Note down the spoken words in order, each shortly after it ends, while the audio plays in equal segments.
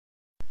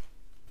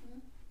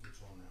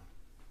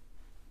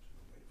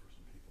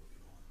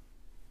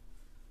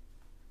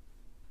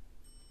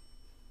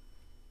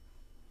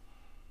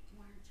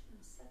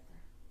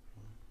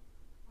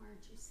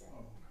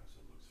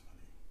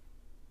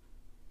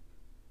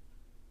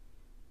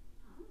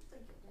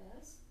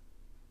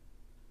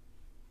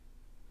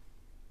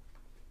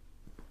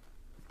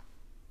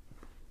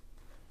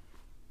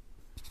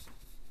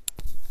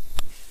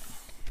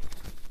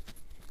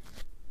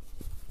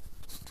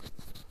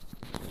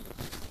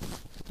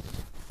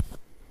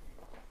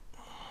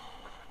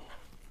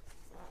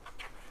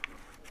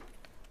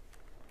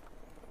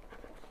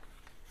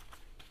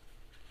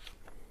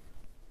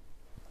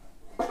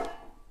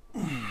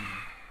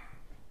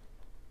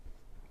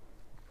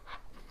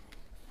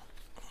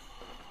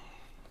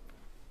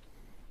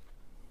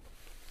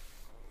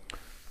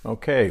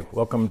Okay,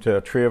 welcome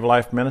to Tree of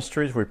Life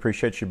Ministries. We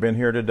appreciate you being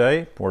here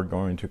today. We're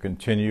going to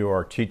continue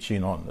our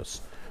teaching on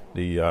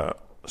the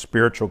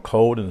spiritual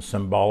code and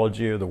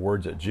symbology of the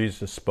words that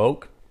Jesus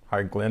spoke.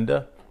 Hi,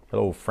 Glenda.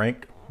 Hello,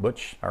 Frank.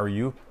 Butch, how are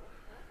you?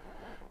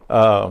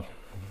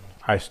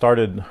 I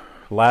started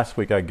last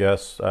week, I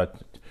guess,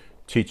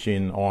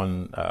 teaching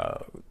on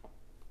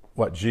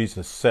what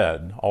Jesus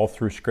said. All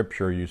through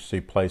Scripture, you see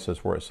places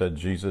where it said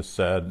Jesus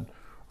said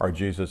or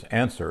Jesus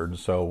answered.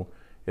 So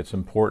it's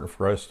important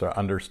for us to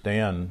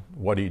understand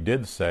what he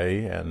did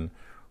say and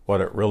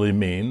what it really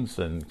means,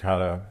 and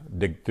kind of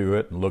dig through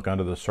it and look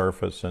under the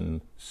surface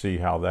and see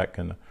how that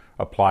can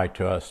apply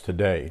to us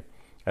today.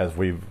 As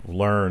we've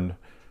learned,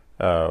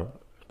 the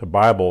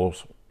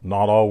Bible's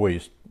not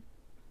always,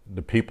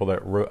 the people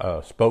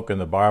that spoke in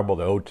the Bible,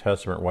 the Old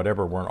Testament,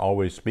 whatever, weren't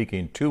always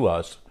speaking to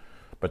us,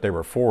 but they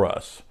were for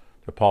us.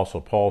 The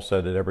Apostle Paul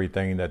said that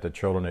everything that the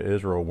children of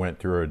Israel went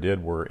through or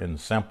did were in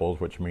samples,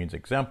 which means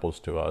examples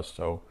to us.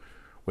 So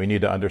we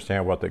need to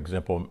understand what the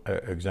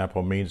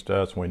example means to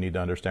us. We need to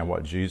understand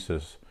what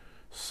Jesus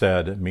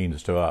said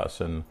means to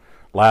us. And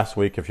last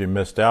week, if you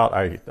missed out,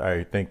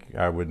 I think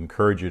I would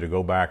encourage you to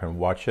go back and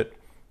watch it.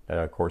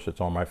 Of course,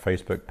 it's on my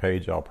Facebook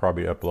page. I'll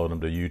probably upload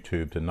them to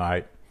YouTube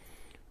tonight.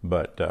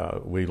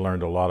 But we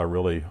learned a lot of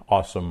really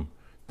awesome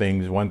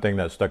things. One thing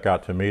that stuck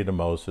out to me the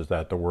most is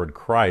that the word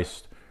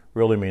Christ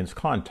really means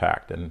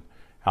contact, and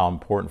how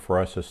important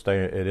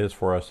it is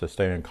for us to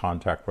stay in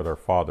contact with our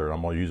Father.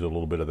 I'm going to use a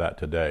little bit of that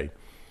today.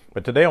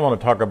 But today I want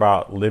to talk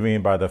about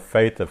living by the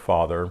faith of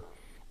Father,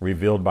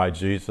 revealed by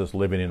Jesus,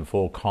 living in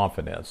full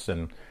confidence.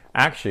 And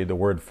actually, the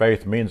word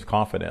faith means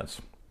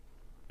confidence.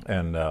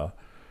 And,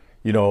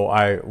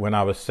 when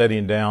I was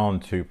sitting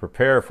down to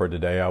prepare for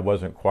today, I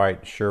wasn't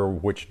quite sure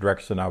which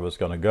direction I was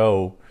going to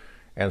go.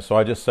 And so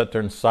I just sat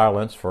there in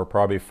silence for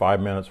probably 5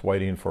 minutes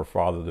waiting for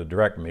Father to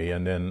direct me.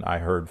 And then I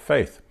heard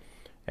faith.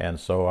 And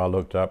so I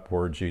looked up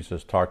where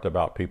Jesus talked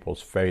about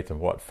people's faith and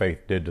what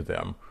faith did to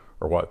them,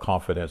 or what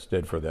confidence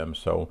did for them.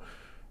 So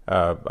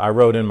I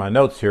wrote in my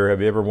notes here,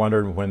 have you ever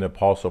wondered when the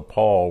Apostle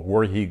Paul,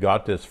 where he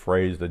got this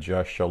phrase, the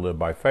just shall live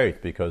by faith?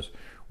 Because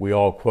we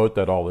all quote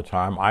that all the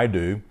time. I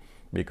do,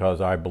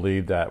 because I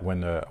believe that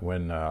when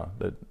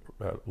Martin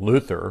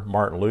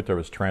Luther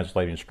was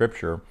translating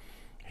Scripture,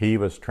 he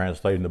was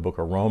translating the book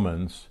of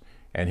Romans,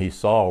 and he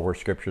saw where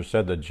Scripture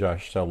said the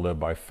just shall live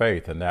by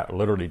faith, and that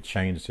literally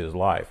changed his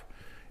life.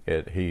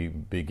 He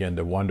began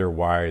to wonder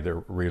why the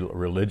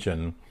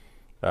religion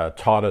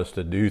taught us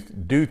to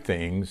do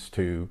things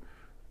to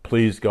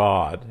please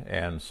God.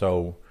 And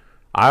so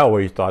I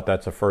always thought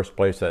that's the first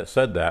place that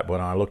said that.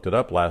 When I looked it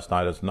up last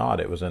night, it's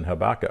not. It was in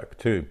Habakkuk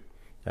too.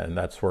 And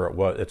that's where it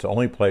was. It's the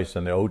only place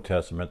in the Old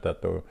Testament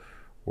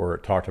where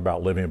it talked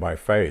about living by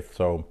faith.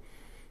 So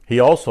he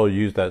also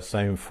used that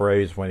same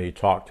phrase when he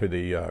talked to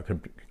the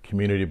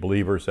community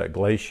believers at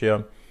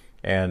Galatia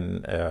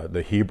and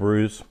the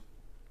Hebrews.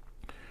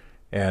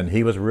 And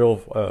he was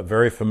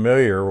very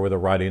familiar with the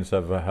writings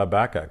of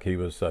Habakkuk. He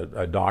was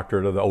a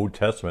doctor of the Old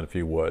Testament, if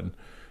you would.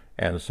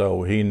 And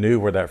so he knew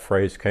where that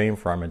phrase came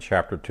from in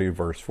chapter 2,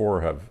 verse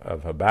 4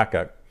 of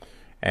Habakkuk.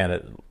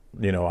 And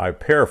I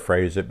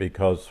paraphrase it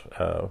because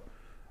a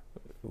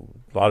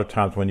lot of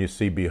times when you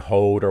see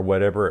behold or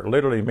whatever, it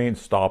literally means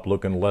stop,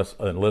 look, and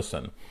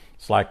listen.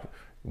 It's like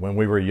when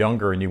we were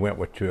younger and you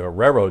went to a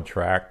railroad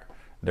track,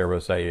 there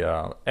was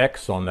a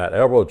X on that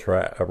railroad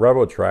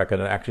track,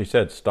 and it actually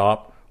said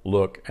stop,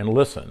 look, and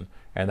listen,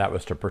 and that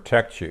was to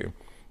protect you.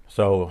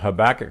 So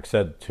Habakkuk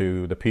said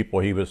to the people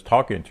he was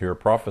talking to or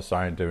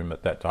prophesying to him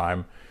at that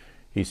time,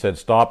 he said,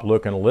 stop,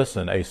 look, and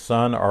listen. A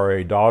son or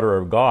a daughter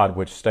of God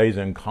which stays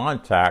in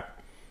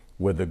contact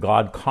with the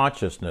God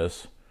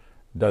consciousness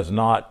does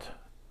not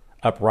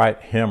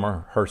upright him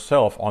or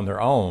herself on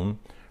their own,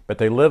 but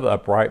they live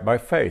upright by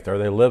faith, or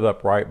they live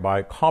upright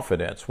by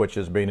confidence, which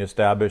is being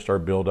established or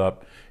built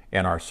up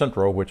in our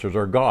central, which is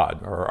our God,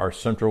 or our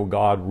central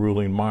God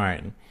ruling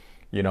mind.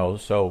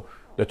 So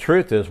the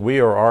truth is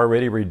we are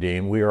already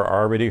redeemed. We are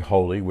already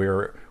holy.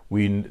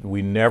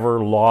 We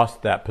never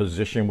lost that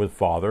position with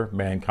Father.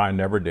 Mankind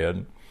never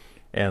did.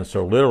 And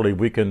so literally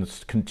we can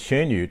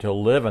continue to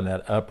live in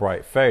that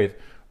upright faith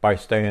by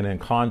staying in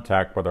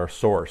contact with our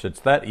source.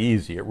 It's that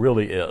easy. It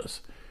really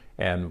is.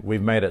 And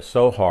we've made it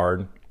so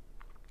hard.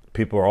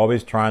 People are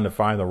always trying to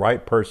find the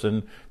right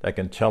person that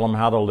can tell them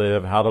how to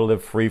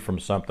live free from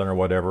something or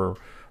whatever.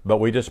 But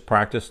we just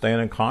practice staying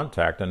in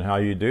contact. And how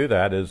you do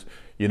that is,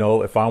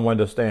 if I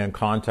wanted to stay in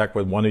contact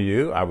with one of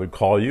you, I would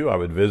call you, I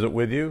would visit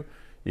with you,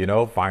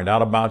 find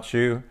out about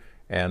you.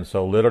 And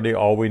so literally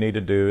all we need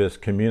to do is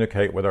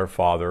communicate with our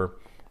Father.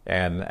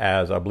 And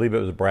as I believe it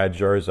was Brad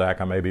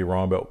Jerzak, I may be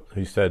wrong, but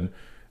he said,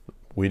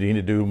 we need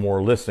to do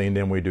more listening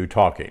than we do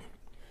talking.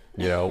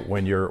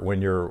 When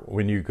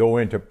you go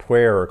into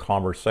prayer or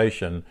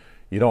conversation,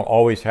 you don't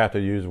always have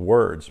to use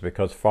words,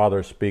 because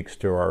Father speaks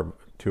to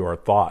our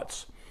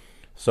thoughts.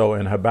 So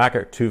in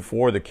Habakkuk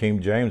 2:4, the King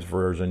James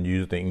Version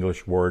used the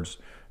English words,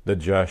 the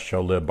just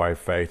shall live by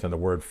faith. And the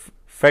word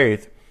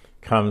faith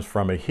comes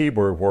from a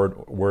Hebrew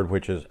word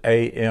which is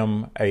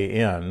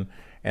A-M-A-N,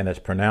 and it's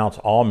pronounced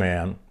all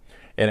man,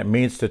 and it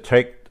means to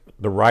take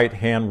the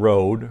right-hand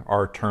road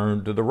or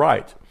turn to the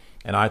right.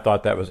 And I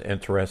thought that was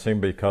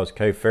interesting because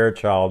Kay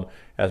Fairchild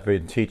has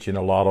been teaching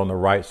a lot on the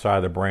right side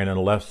of the brain and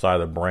the left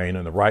side of the brain,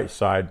 and the right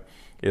side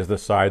is the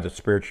side of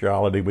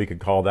spirituality. We could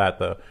call that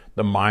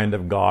the mind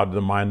of God,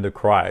 the mind of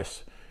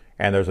Christ.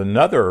 And there's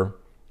another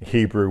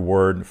Hebrew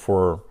word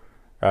for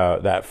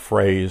that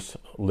phrase,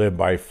 live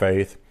by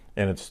faith,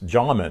 and it's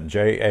Jamin,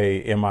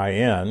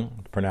 Jamin,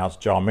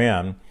 pronounced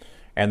Jamin,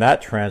 and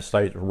that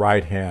translates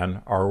right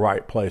hand or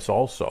right place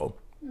also.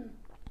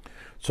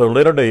 So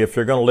literally, if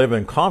you're going to live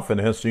in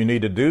confidence, you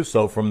need to do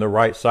so from the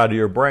right side of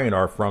your brain,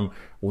 or from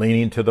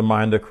leaning to the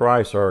mind of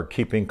Christ, or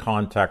keeping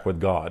contact with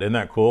God. Isn't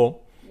that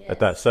cool? Yes.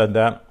 That said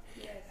that?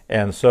 Yes.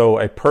 And so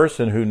a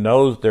person who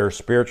knows their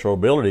spiritual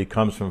ability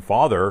comes from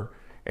Father,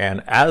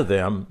 and as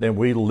them, then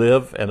we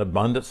live in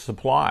abundant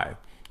supply.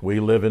 We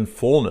live in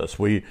fullness.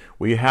 We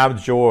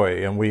have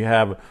joy, and we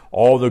have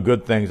all the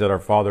good things that our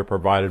Father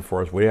provided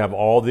for us. We have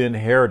all the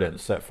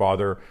inheritance that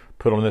Father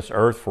put on this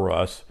earth for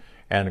us.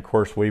 And of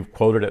course, we've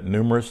quoted it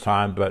numerous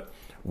times, but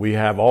we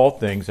have all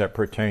things that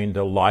pertain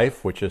to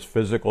life, which is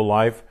physical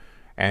life,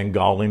 and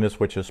godliness,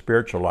 which is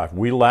spiritual life.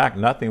 We lack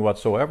nothing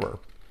whatsoever.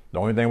 The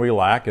only thing we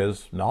lack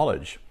is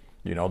knowledge.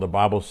 You know, the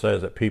Bible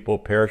says that people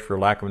perish for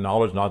lack of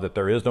knowledge, not that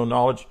there is no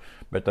knowledge,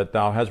 but that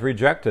thou hast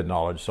rejected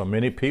knowledge. So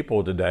many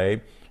people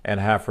today, and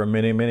have for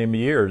many, many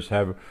years,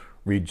 have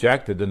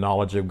rejected the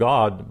knowledge of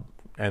God.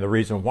 And the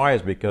reason why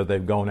is because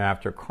they've gone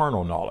after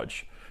carnal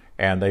knowledge,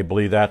 and they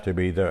believe that to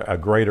be a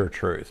greater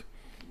truth.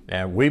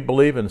 And we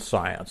believe in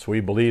science. We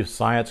believe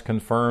science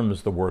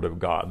confirms the Word of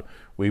God.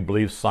 We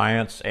believe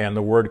science and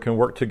the Word can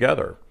work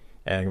together.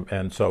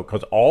 And so,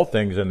 because all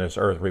things in this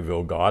earth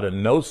reveal God,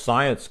 and no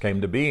science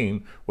came to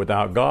being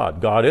without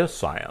God. God is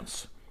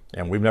science.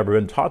 And we've never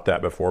been taught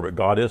that before, but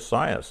God is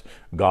science.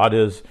 God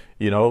is,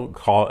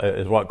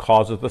 is what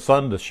causes the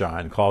sun to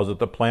shine, causes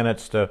the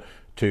planets to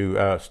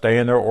stay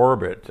in their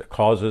orbit,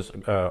 causes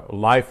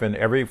life in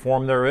every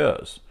form there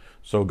is.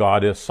 So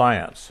God is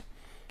science.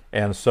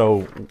 And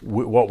so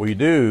what we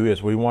do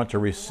is we want to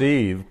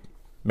receive,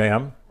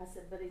 ma'am? I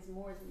said, but he's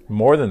more than that.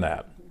 More than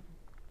that.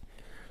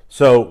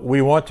 So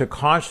we want to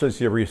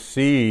consciously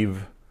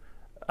receive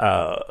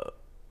the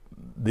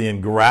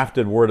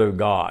engrafted Word of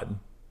God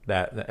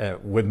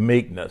that with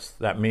meekness.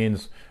 That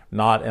means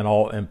not in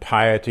all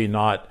impiety,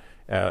 not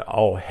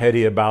all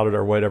heady about it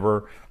or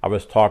whatever. I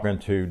was talking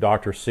to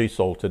Dr.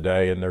 Cecil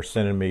today, and they're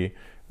sending me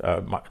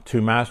my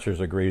 2 master's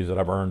degrees that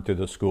I've earned through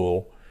the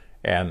school.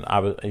 And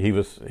we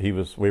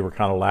were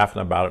kind of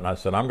laughing about it, and I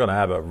said, I'm going to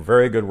have a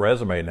very good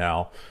resume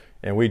now.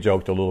 And we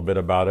joked a little bit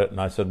about it, and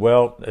I said,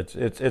 well,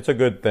 it's a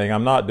good thing.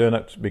 I'm not doing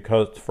it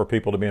because for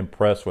people to be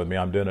impressed with me.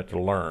 I'm doing it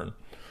to learn.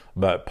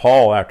 But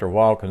Paul, after a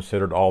while,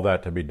 considered all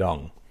that to be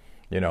dung,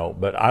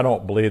 But I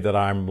don't believe that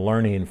I'm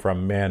learning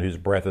from man whose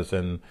breath is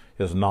in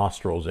his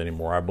nostrils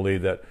anymore. I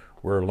believe that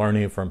we're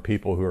learning from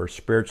people who are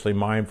spiritually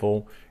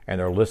mindful and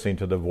they're listening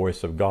to the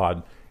voice of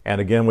God. And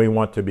again, we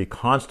want to be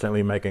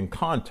constantly making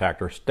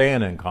contact or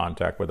staying in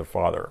contact with the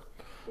Father.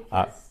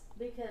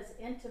 Because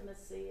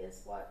intimacy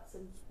is what's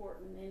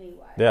important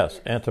anyway.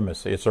 Yes,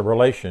 intimacy. It's a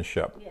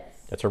relationship.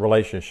 Yes. It's a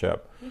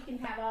relationship. You can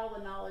have all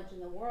the knowledge in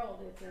the world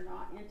if you're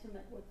not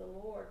intimate with the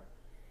Lord.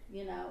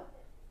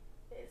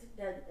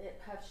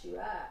 It puffs you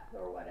up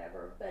or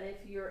whatever. But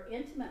if you're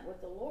intimate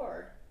with the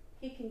Lord,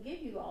 He can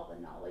give you all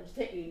the knowledge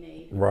that you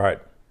need. Right.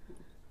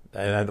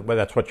 And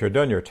that's what you're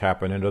doing. You're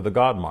tapping into the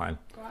God mind.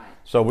 Right.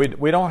 So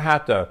we don't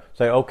have to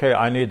say, okay,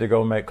 I need to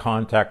go make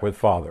contact with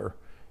Father.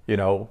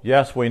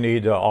 Yes, we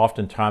need to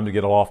oftentimes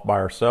get off by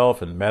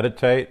ourselves and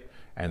meditate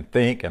and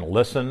think and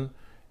listen.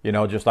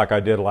 Just like I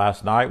did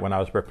last night when I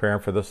was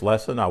preparing for this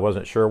lesson, I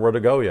wasn't sure where to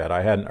go yet.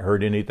 I hadn't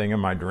heard anything in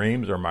my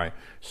dreams or my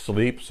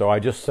sleep, so I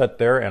just sat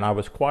there and I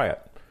was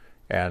quiet.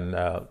 And,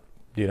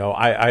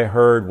 I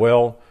heard,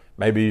 well,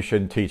 maybe you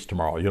shouldn't teach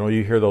tomorrow.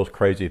 You hear those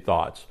crazy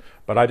thoughts.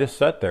 But I just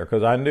sat there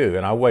because I knew,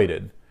 and I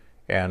waited.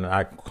 And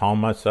I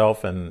calmed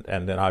myself, and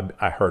then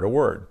I heard a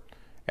word.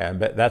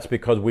 And that's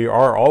because we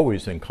are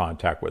always in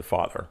contact with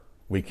Father.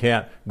 We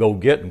can't go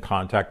get in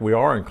contact. We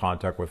are in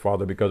contact with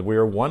Father because we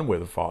are one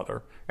with the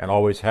Father and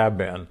always have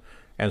been.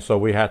 And so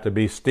we have to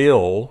be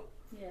still.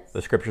 Yes.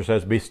 The Scripture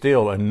says, be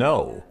still and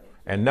know.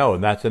 And know.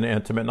 And that's an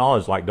intimate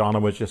knowledge, like Donna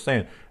was just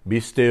saying. Be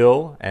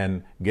still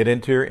and get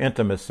into your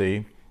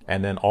intimacy,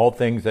 and then all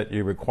things that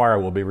you require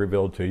will be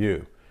revealed to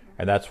you.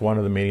 And that's one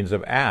of the meanings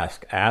of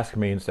ask. Ask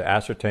means to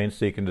ascertain,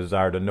 seek, and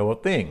desire to know a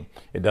thing.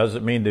 It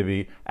doesn't mean to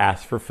be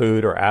asked for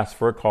food or asked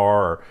for a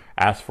car or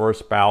asked for a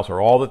spouse or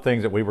all the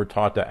things that we were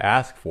taught to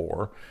ask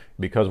for,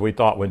 because we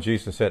thought when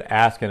Jesus said,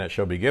 ask and it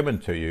shall be given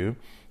to you,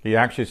 He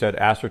actually said,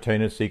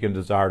 ascertain and seek and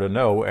desire to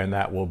know, and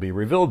that will be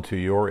revealed to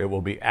you or it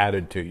will be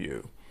added to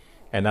you.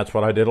 And that's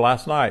what I did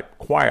last night,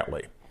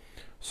 quietly.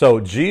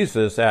 So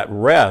Jesus at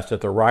rest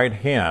at the right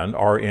hand,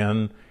 or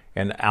in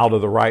and out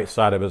of the right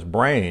side of his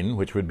brain,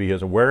 which would be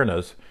his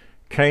awareness,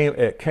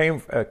 it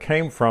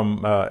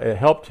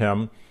helped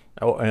him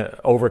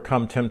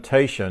overcome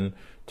temptation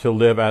to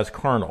live as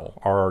carnal,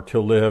 or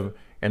to live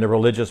and the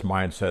religious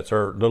mindsets,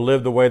 or to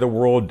live the way the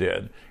world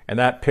did. And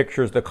that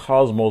pictures the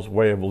cosmos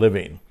way of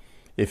living.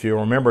 If you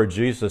remember,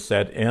 Jesus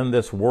said, in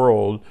this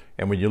world,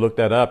 and when you look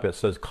that up, it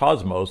says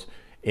cosmos.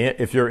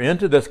 If you're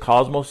into this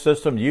cosmos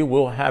system, you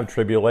will have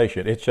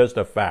tribulation. It's just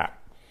a fact.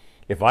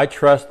 If I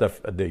trust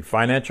the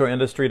financial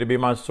industry to be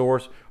my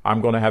source, I'm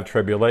going to have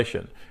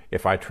tribulation.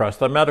 If I trust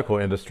the medical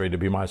industry to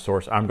be my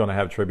source, I'm going to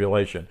have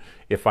tribulation.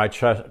 If I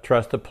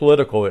trust the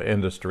political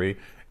industry,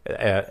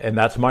 and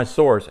that's my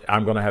source,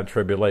 I'm going to have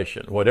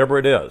tribulation. Whatever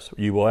it is,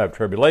 you will have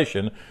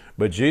tribulation.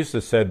 But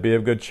Jesus said, be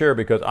of good cheer,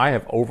 because I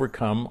have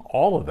overcome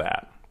all of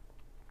that.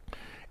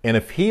 And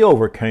if he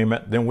overcame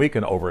it, then we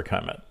can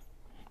overcome it.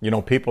 You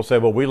know, people say,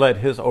 well, we let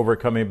his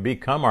overcoming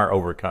become our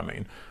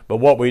overcoming. But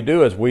what we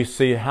do is we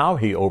see how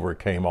he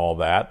overcame all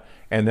that,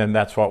 and then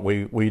that's what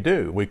we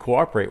do. We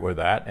cooperate with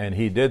that, and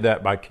he did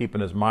that by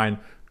keeping his mind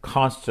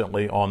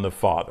constantly on the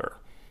Father.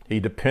 He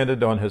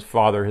depended on his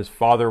Father. His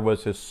Father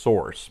was his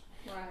source.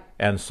 Right.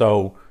 And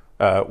so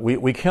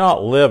we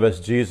cannot live as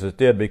Jesus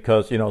did,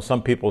 because, you know,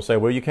 some people say,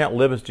 well, you can't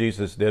live as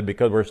Jesus did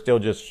because we're still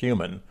just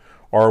human,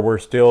 or we're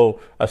still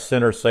a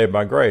sinner saved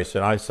by grace.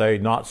 And I say,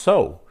 not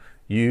so.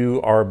 You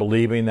are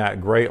believing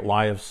that great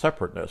lie of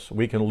separateness.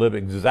 We can live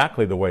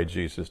exactly the way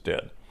Jesus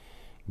did.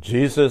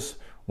 Jesus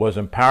was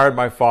empowered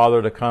by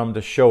Father to come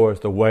to show us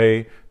the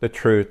way, the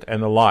truth,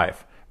 and the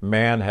life.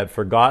 Man had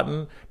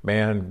forgotten.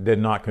 Man did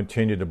not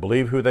continue to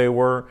believe who they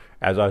were.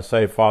 As I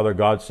say, Father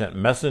God sent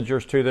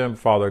messengers to them.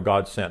 Father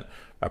God sent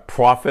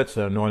prophets,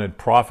 anointed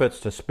prophets,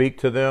 to speak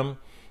to them.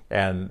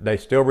 And they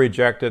still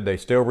rejected. They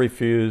still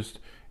refused.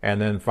 And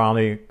then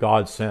finally,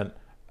 God sent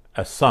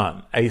a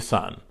son,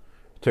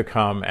 to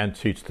come and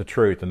teach the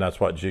truth, and that's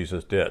what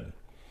Jesus did.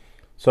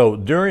 So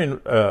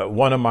during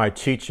one of my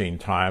teaching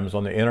times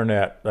on the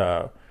internet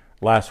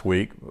last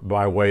week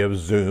by way of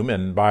Zoom,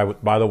 and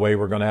by the way,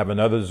 we're going to have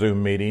another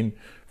Zoom meeting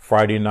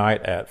Thursday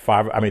night at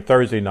 5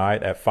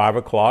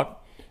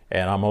 o'clock,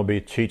 and I'm going to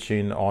be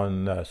teaching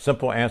on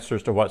simple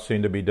answers to what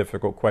seem to be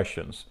difficult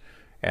questions.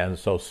 And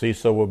so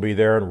Cecil will be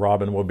there, and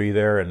Robin will be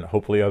there, and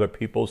hopefully other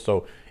people.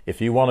 So if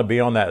you want to be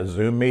on that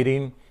Zoom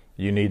meeting,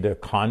 you need to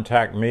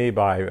contact me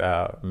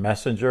by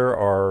messenger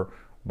or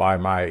by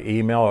my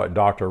email at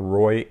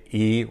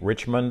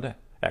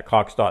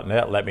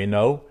drroyerichmond@cox.net. Let me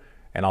know,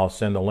 and I'll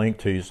send a link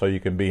to you so you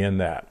can be in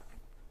that.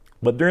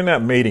 But during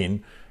that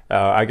meeting,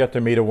 I got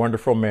to meet a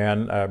wonderful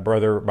man, a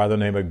brother by the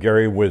name of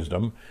Gary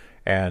Wisdom,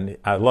 and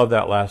I love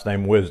that last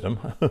name, Wisdom.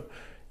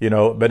 You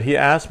know, but he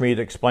asked me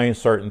to explain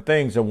certain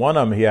things, and one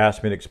of them he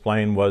asked me to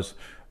explain was,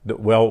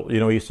 well,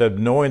 you know, he said,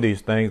 knowing these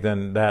things,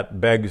 then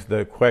that begs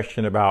the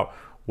question about,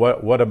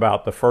 what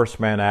about the first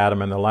man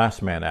Adam and the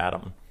last man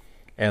Adam?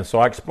 And so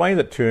I explained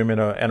it to him in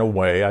a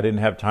way. I didn't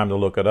have time to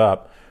look it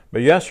up.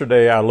 But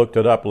yesterday I looked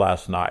it up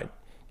last night.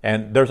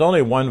 And there's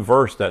only one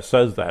verse that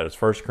says that. It's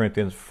 1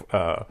 Corinthians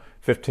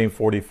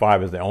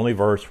 15:45 is the only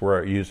verse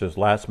where it uses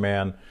first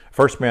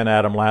man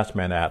Adam, last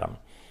man Adam.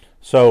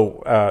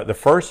 So the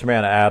first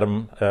man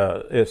Adam,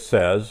 it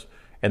says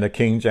in the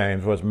King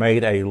James, was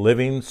made a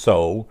living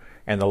soul,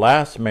 and the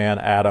last man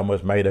Adam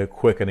was made a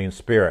quickening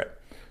spirit.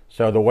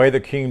 So the way the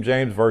King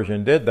James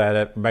Version did that,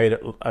 it made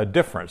a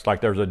difference.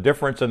 Like there's a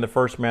difference in the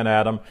first man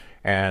Adam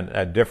and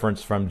a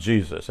difference from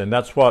Jesus. And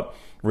that's what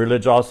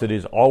religiosity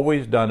has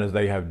always done, is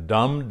they have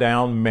dumbed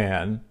down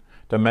men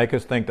to make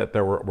us think that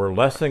we're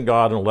less than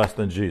God and less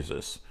than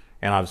Jesus.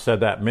 And I've said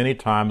that many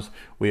times.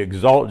 We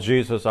exalt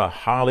Jesus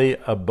highly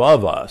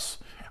above us.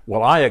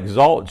 Well, I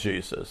exalt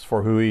Jesus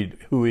for who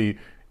he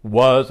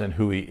was and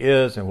who he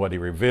is and what he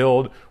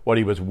revealed, what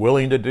he was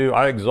willing to do.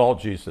 I exalt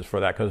Jesus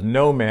for that, because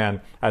no man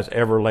has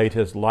ever laid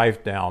his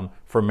life down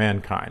for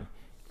mankind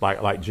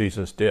like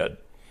Jesus did.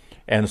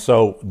 And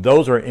so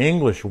those are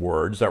English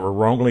words that were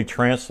wrongly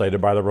translated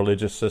by the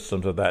religious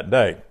systems of that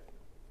day.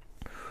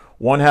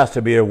 One has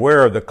to be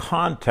aware of the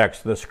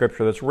context of the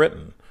scripture that's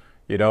written.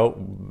 You know,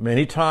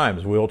 many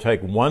times we'll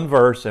take one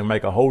verse and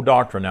make a whole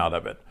doctrine out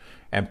of it.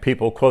 And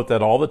people quote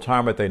that all the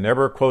time, but they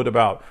never quote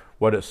about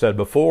what it said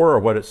before or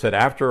what it said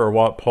after or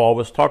what Paul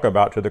was talking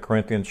about to the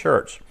Corinthian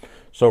church.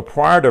 So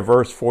prior to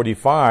verse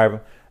 45,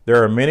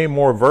 there are many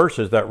more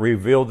verses that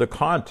reveal the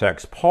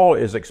context. Paul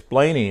is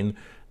explaining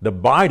the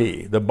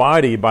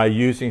body by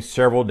using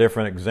several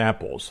different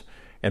examples.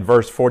 In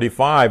verse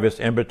 45, it's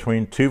in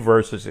between two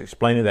verses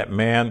explaining that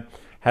man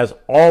has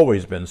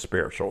always been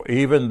spiritual,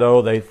 even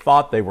though they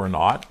thought they were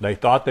not. They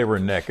thought they were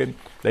naked.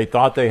 They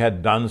thought they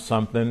had done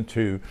something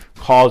to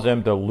cause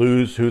them to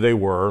lose who they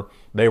were.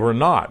 They were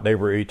not. They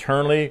were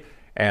eternally,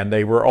 and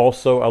they were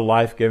also a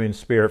life-giving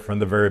spirit from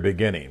the very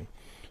beginning.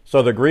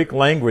 So the Greek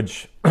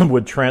language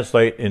would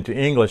translate into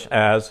English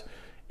as,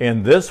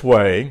 in this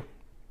way,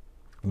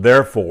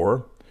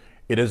 therefore,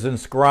 it is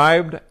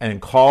inscribed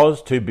and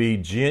caused to be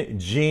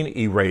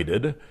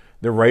generated,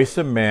 the race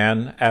of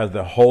man as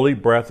the holy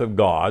breath of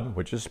God,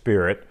 which is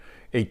spirit,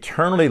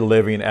 eternally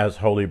living as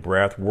holy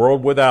breath,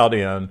 world without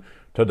end,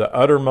 to the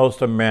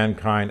uttermost of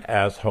mankind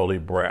as holy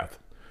breath.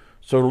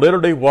 So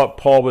literally what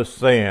Paul was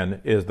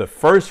saying is the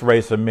first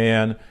race of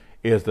men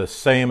is the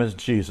same as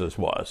Jesus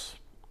was.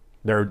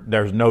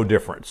 There's no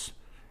difference.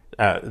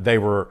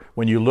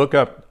 When you look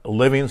up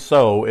living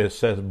soul, it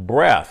says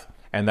breath,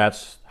 and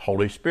that's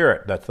Holy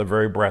Spirit. That's the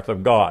very breath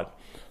of God.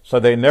 So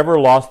they never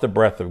lost the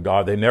breath of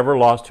God. They never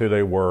lost who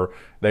they were.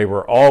 They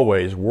were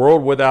always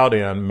world without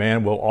end.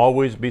 Man will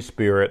always be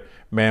spirit.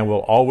 Man will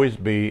always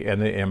be in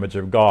the image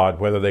of God.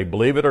 Whether they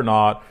believe it or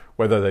not,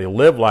 whether they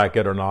live like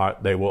it or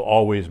not, they will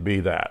always be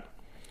that.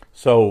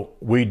 So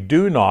we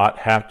do not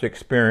have to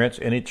experience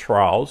any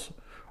trials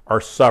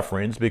or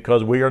sufferings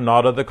because we are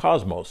not of the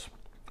cosmos.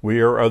 We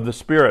are of the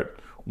Spirit.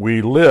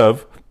 We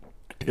live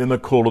in the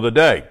cool of the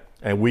day,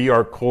 and we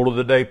are cool of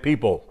the day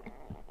people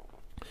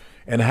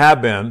and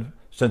have been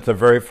since the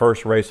very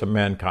first race of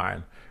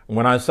mankind.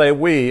 When I say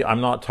we, I'm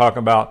not talking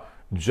about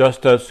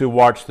just us who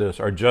watch this,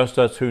 or just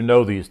us who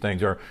know these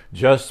things, or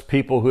just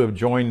people who have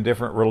joined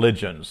different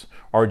religions,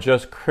 or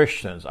just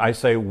Christians. I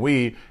say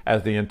we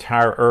as the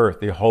entire earth,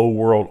 the whole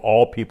world,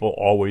 all people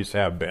always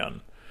have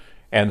been.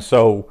 And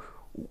so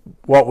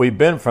what we've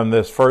been from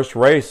this first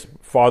race,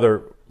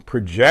 Father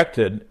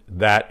projected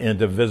that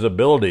into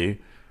visibility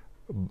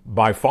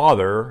by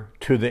Father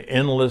to the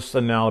endless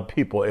amount of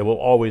people. It will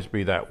always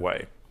be that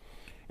way.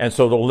 And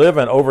so to live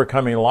an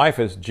overcoming life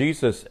as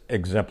Jesus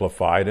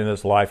exemplified in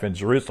his life in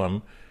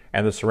Jerusalem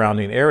and the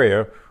surrounding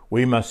area,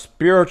 we must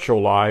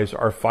spiritualize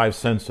our five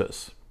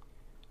senses.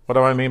 What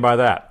do I mean by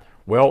that?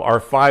 Well, our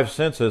five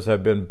senses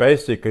have been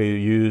basically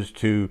used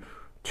to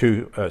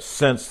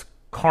sense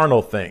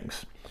carnal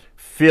things,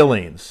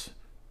 feelings,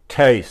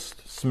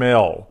 taste,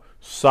 smell,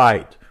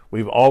 sight.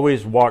 We've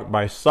always walked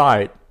by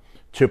sight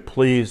to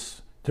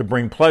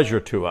bring pleasure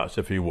to us,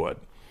 if you would.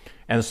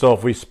 And so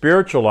if we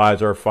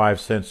spiritualize our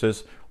five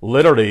senses,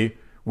 literally,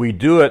 we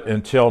do it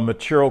until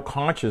material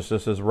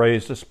consciousness is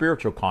raised to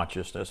spiritual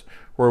consciousness,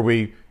 where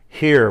we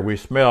hear, we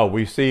smell,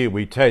 we see,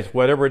 we taste,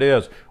 whatever it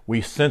is,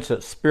 we sense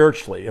it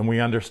spiritually and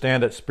we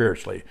understand it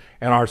spiritually.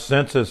 And our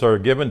senses are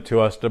given to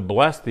us to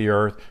bless the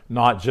earth,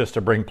 not just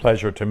to bring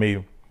pleasure to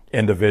me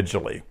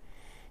individually.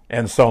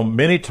 And so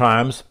many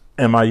times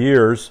in my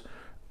years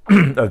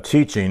of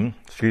teaching,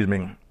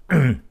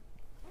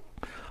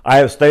 I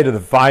have stated the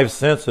five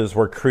senses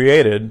were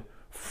created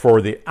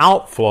for the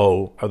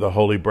outflow of the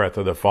holy breath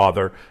of the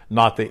Father,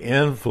 not the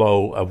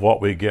inflow of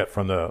what we get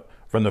from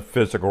the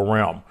physical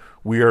realm.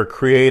 We are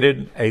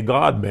created a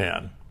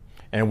God-man,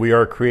 and we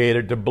are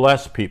created to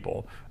bless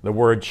people. The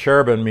word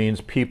cherubim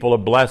means people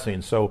of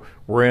blessing, so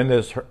we're in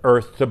this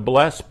earth to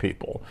bless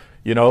people.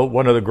 You know,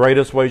 one of the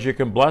greatest ways you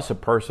can bless a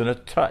person is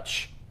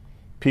touch.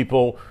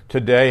 People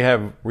today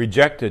have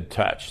rejected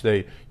touch.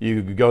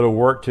 You go to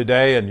work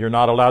today and you're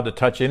not allowed to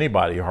touch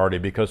anybody hardly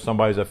because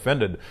somebody's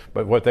offended.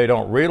 But what they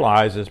don't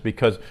realize is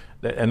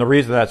and the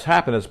reason that's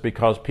happened is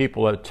because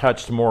people have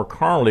touched more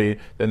carnally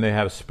than they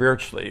have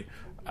spiritually.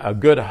 A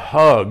good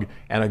hug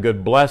and a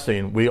good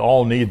blessing, we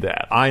all need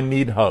that. I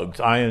need hugs.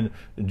 I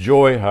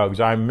enjoy hugs.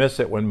 I miss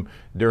it when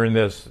during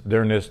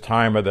this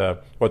time of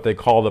what they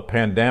call the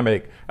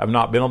pandemic, I've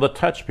not been able to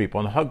touch people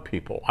and hug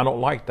people. I don't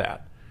like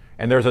that.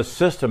 And there's a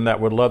system that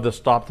would love to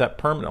stop that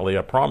permanently,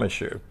 I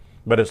promise you,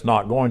 but it's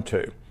not going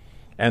to.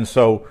 And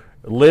so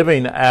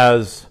living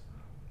as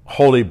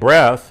holy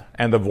breath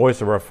and the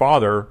voice of our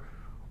Father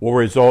will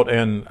result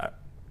in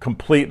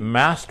complete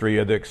mastery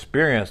of the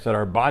experience that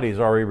our body's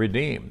already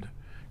redeemed.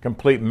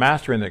 Complete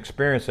mastery in the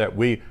experience that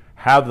we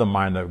have the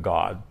mind of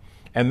God.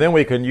 And then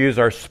we can use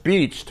our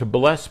speech to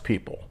bless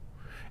people.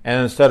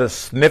 And instead of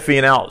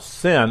sniffing out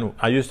sin,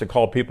 I used to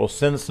call people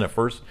sin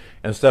sniffers.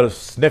 Instead of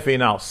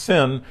sniffing out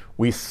sin,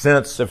 we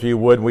sense, if you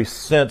would, we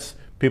sense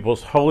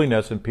people's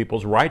holiness and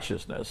people's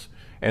righteousness.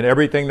 And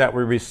everything that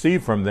we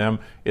receive from them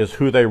is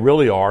who they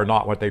really are,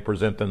 not what they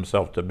present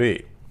themselves to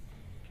be.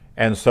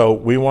 And so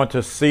we want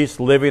to cease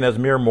living as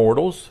mere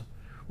mortals.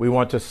 We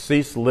want to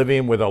cease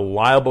living with a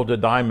liable to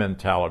die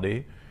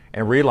mentality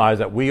and realize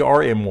that we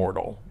are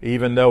immortal.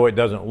 Even though it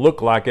doesn't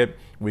look like it,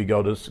 we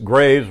go to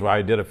graves.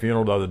 I did a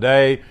funeral the other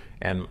day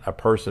and a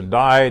person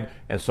died,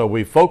 and so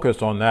we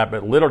focused on that,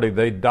 but literally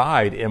they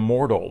died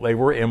immortal. They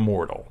were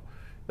immortal.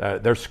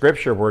 There's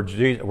scripture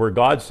where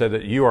God said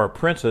that you are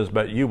princes,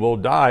 but you will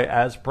die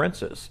as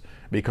princes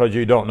because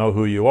you don't know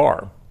who you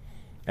are.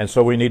 And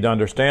so we need to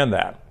understand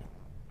that.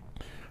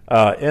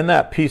 In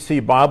that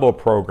PC Bible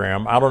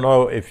program, I don't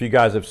know if you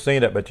guys have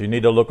seen it, but you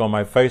need to look on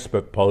my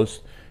Facebook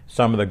post,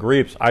 some of the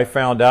groups. I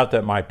found out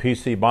that my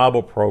PC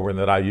Bible program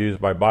that I use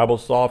by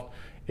BibleSoft,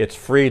 it's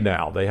free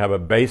now. They have a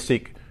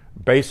basic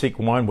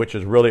one, which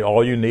is really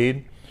all you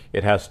need.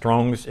 It has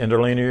Strong's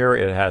Interlinear,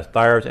 it has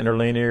Thayer's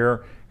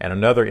Interlinear, and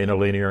another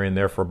interlinear in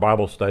there for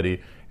Bible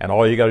study. And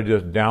all you got to do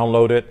is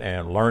download it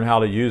and learn how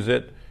to use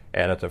it,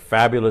 and it's a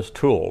fabulous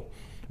tool.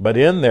 But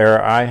in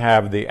there, I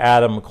have the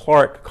Adam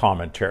Clarke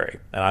commentary,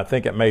 and I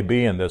think it may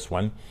be in this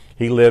one.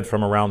 He lived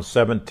from around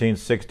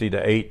 1760 to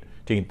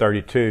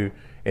 1832,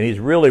 and he's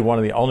really one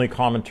of the only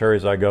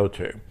commentaries I go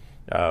to.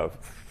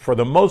 For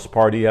the most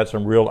part, he had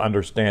some real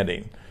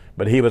understanding.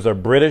 But he was a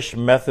British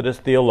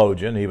Methodist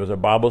theologian. He was a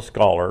Bible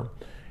scholar.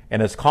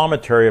 And his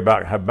commentary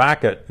about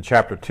Habakkuk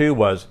chapter 2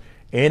 was,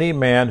 any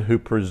man who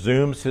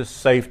presumes his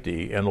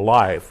safety in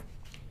life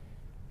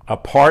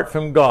apart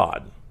from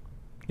God,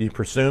 You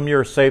presume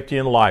your safety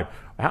in life.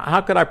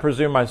 How could I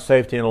presume my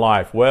safety in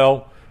life?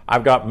 Well,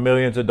 I've got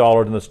millions of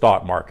dollars in the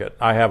stock market.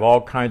 I have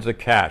all kinds of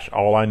cash,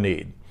 all I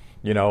need.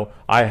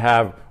 I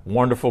have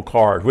wonderful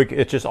cars.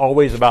 It's just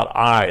always about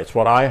I. It's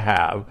what I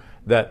have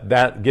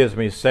that gives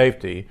me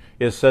safety.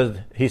 He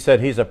said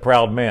he's a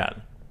proud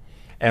man.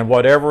 And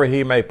whatever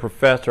he may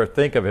profess or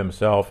think of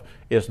himself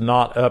is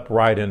not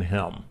upright in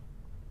him.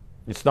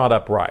 It's not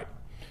upright.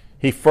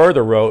 He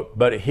further wrote,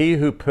 but he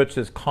who puts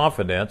his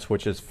confidence,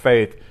 which is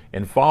faith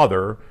in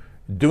Father,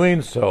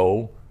 doing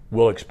so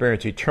will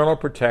experience eternal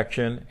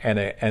protection and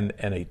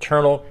an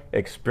eternal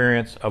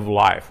experience of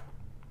life.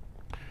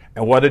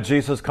 And what did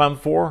Jesus come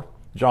for?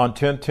 John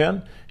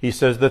 10:10. He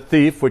says the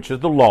thief, which is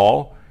the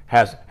law,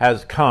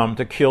 has come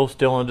to kill,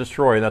 steal, and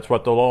destroy. That's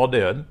what the law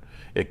did.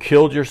 It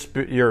killed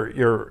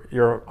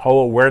your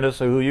whole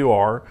awareness of who you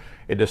are.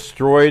 It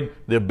destroyed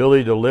the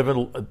ability to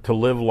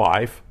live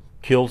life,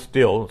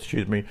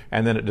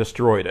 and then it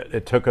destroyed it.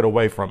 It took it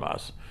away from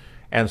us.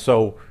 And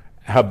so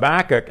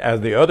Habakkuk,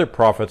 as the other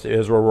prophets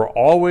Israel, were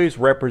always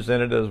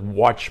represented as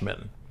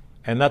watchmen.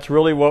 And that's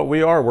really what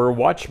we are. We're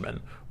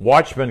watchmen.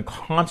 Watchmen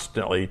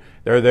constantly.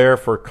 They're there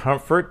for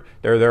comfort.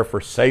 They're there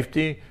for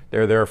safety.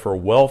 They're there for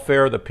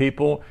welfare of the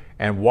people.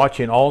 And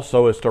watching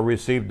also is to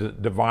receive the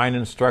divine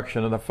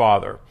instruction of the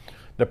Father.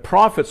 The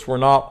prophets were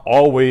not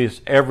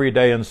always every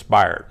day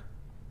inspired.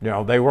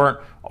 They weren't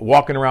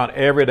walking around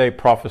every day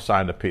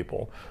prophesying to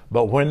people.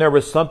 But when there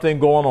was something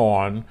going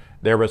on,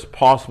 there was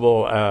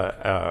possible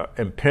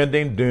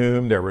impending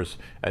doom, there was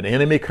an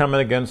enemy coming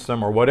against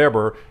them or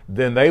whatever,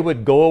 then they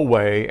would go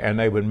away and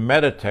they would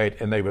meditate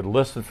and they would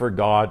listen for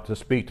God to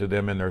speak to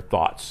them in their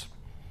thoughts.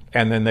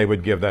 And then they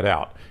would give that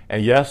out.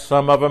 And yes,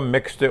 some of them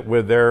mixed it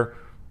with their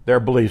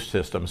belief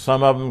system.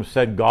 Some of them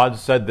said God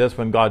said this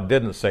when God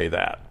didn't say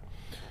that.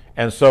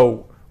 And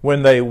so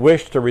when they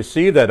wished to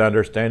receive that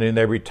understanding,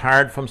 they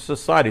retired from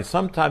society.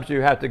 Sometimes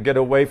you have to get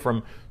away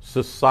from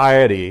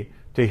society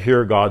to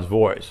hear God's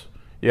voice.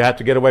 You have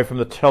to get away from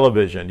the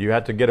television. You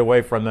have to get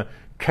away from the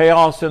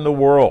chaos in the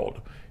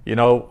world.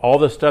 All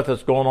the stuff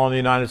that's going on in the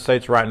United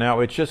States right now,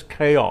 it's just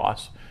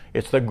chaos.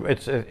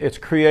 It's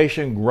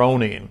creation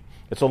groaning.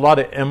 It's a lot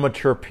of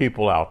immature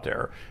people out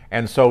there.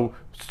 And so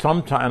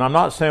sometimes, and I'm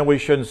not saying we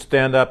shouldn't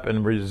stand up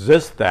and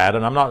resist that,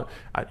 and I'm not,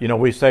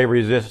 we say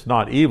resist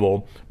not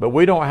evil, but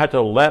we don't have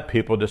to let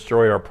people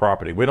destroy our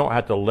property. We don't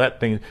have to let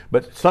things,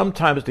 but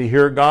sometimes to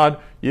hear God,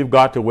 you've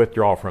got to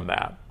withdraw from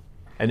that.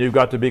 And you've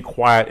got to be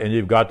quiet, and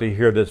you've got to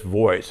hear this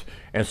voice.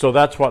 And so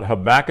that's what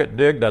Habakkuk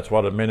did. That's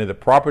what many of the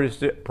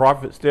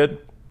prophets did.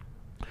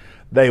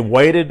 They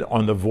waited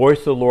on the voice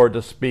of the Lord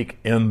to speak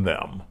in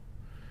them.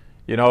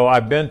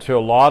 I've been to a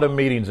lot of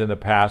meetings in the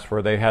past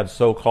where they had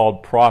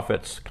so-called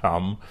prophets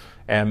come,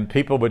 and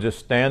people would just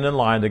stand in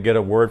line to get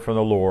a word from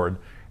the Lord.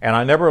 And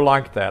I never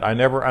liked that. I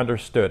never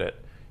understood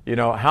it.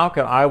 How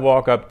can I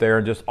walk up there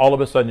and just all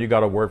of a sudden you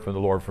got a word from the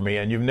Lord for me,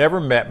 and you've never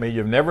met me,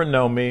 you've never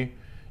known me,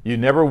 you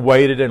never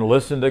waited and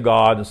listened to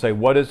God and say,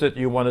 what is it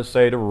you want to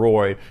say to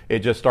Roy? It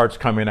just starts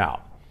coming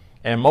out.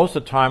 And most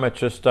of the time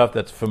it's just stuff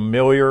that's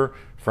familiar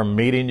from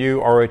meeting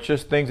you, or it's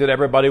just things that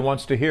everybody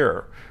wants to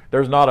hear.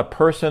 There's not a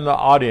person in the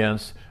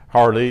audience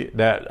hardly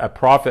that a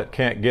prophet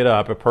can't get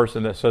up, a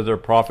person that says they're a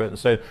prophet and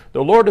say,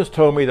 the Lord has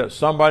told me that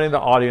somebody in the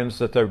audience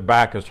that their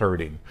back is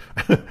hurting.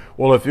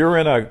 Well, if you're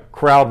in a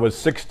crowd with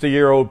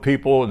 60-year-old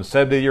people and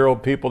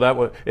 70-year-old people,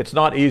 it's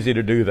not easy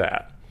to do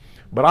that.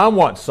 But I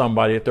want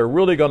somebody, if they're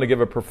really going to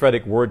give a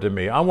prophetic word to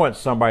me, I want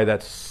somebody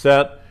that's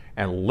set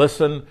and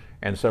listen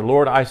and said,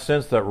 Lord, I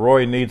sense that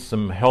Roy needs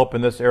some help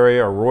in this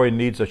area, or Roy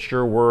needs a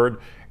sure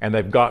word, and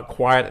they've got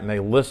quiet and they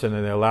listen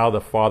and they allow the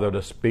Father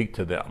to speak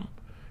to them.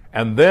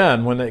 And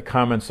then when they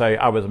come and say,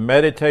 I was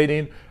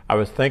meditating, I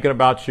was thinking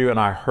about you, and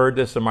I heard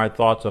this in my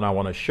thoughts and I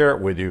want to share it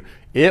with you,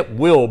 it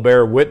will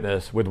bear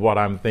witness with what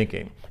I'm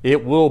thinking.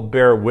 It will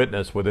bear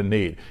witness with a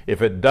need.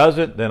 If it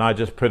doesn't, then I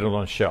just put it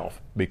on a shelf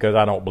because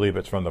I don't believe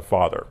it's from the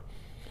Father.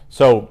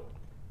 So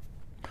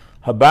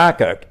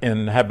Habakkuk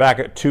in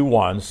Habakkuk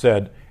 2:1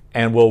 said,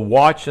 and will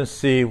watch and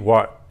see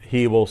what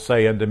he will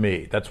say unto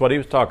me. That's what he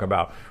was talking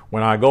about.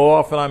 When I go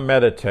off and I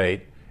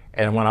meditate,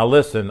 and when I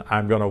listen,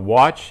 I'm going to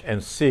watch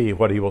and see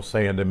what he will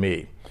say unto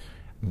me.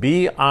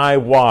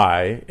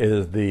 B-I-Y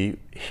is the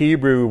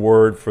Hebrew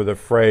word for the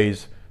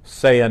phrase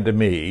say unto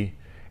me,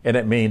 and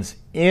it means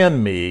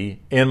in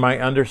me, in my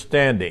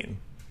understanding.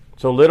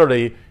 So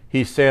literally,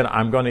 he's saying,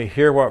 I'm going to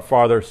hear what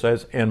Father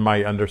says in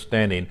my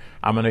understanding.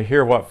 I'm going to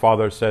hear what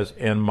Father says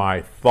in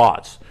my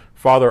thoughts.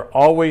 Father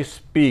always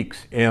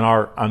speaks in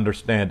our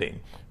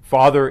understanding.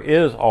 Father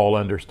is all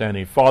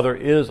understanding. Father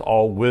is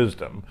all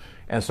wisdom.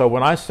 And so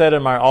when I sit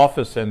in my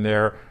office in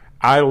there,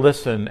 I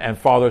listen and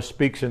Father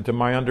speaks into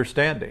my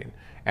understanding.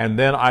 And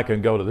then I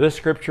can go to this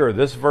scripture or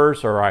this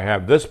verse, or I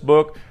have this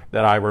book,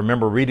 that I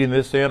remember reading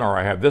this in, or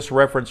I have this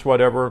reference,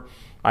 whatever.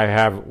 I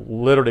have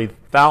literally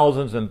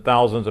thousands and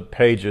thousands of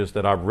pages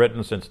that I've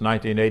written since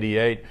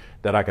 1988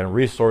 that I can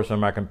resource on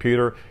my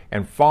computer.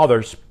 And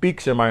Father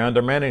speaks in my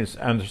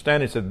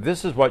understanding, said,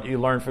 this is what you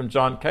learned from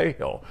John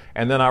Cahill.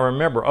 And then I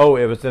remember, oh,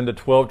 it was in the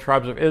 12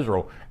 tribes of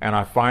Israel. And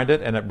I find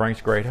it, and it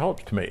brings great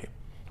help to me.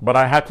 But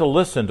I have to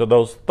listen to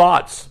those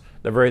thoughts,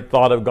 the very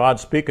thought of God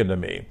speaking to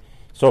me.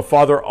 So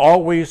Father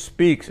always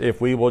speaks if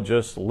we will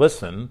just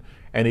listen,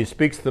 and he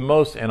speaks the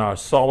most in our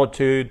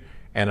solitude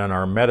and in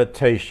our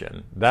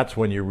meditation. That's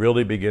when you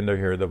really begin to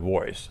hear the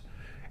voice.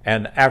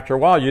 And after a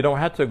while, you don't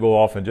have to go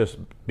off and just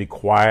be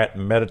quiet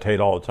and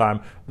meditate all the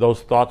time.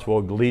 Those thoughts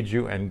will lead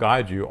you and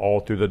guide you all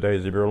through the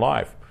days of your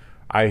life.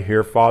 I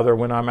hear Father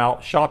when I'm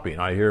out shopping.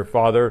 I hear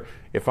Father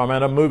if I'm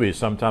at a movie.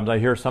 Sometimes I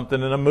hear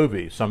something in a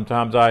movie.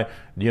 Sometimes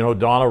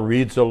Donna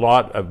reads a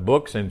lot of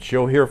books, and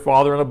she'll hear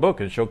Father in a book,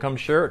 and she'll come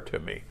share it to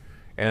me.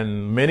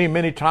 And many,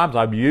 many times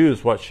I've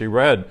used what she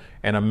read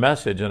in a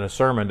message, in a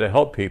sermon, to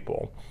help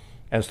people.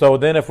 And so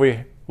then if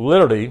we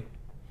literally,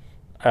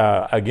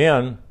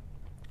 again,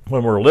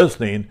 when we're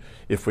listening,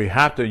 if we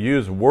have to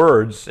use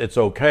words, it's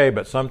okay,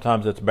 but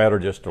sometimes it's better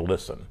just to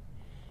listen.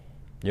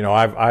 You know,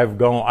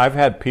 I've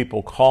had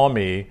people call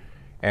me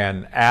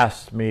and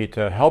ask me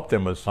to help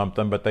them with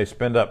something, but they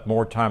spend up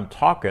more time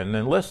talking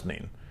than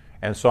listening.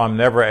 And so I'm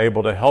never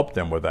able to help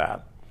them with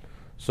that.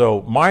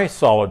 So my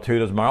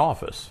solitude is my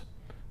office,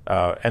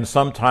 and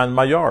sometimes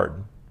my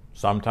yard,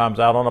 sometimes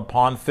out on a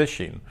pond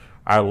fishing.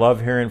 I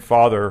love hearing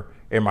Father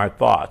in my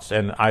thoughts,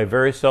 and I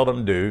very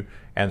seldom do,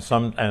 and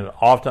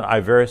often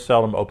I very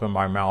seldom open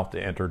my mouth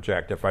to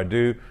interject. If I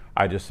do,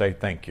 I just say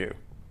thank you,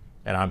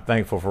 and I'm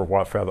thankful for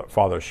what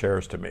Father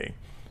shares to me.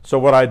 So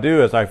what I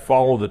do is I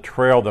follow the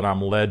trail that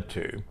I'm led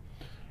to,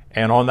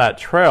 and on that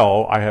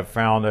trail I have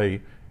found I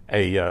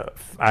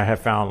have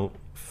found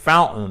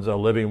fountains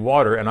of living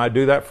water, and I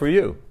do that for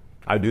you.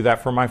 I do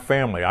that for my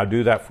family. I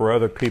do that for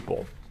other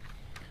people.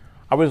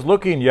 I was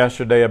looking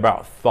yesterday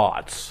about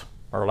thoughts,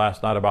 or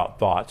last night about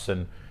thoughts,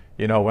 and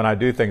you know, when I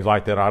do things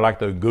like that, I like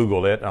to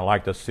Google it, and I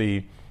like to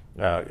see,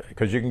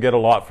 because you can get a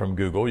lot from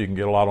Google, you can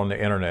get a lot on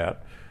the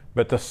internet,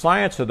 but the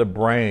science of the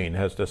brain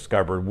has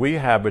discovered we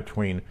have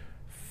between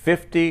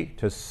 50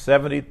 to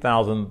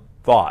 70,000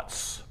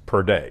 thoughts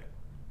per day.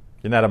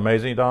 Isn't that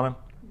amazing, Donna?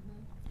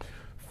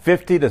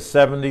 50 to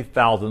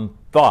 70,000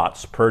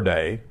 thoughts per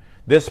day.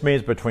 This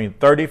means between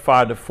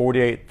 35 to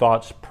 48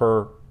 thoughts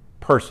per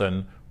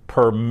person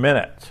per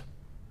minute.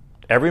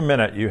 Every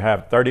minute you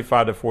have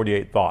 35 to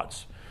 48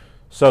 thoughts.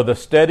 So the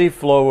steady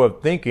flow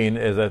of thinking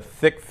is a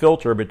thick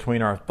filter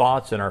between our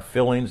thoughts and our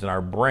feelings and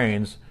our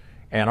brains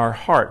and our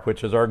heart,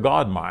 which is our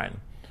God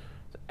mind.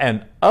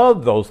 And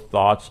of those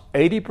thoughts,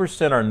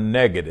 80% are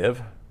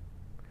negative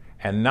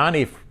and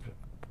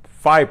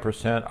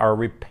 95% are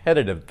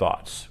repetitive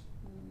thoughts.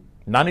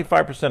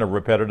 95% are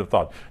repetitive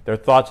thoughts. They're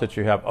thoughts that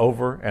you have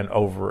over and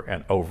over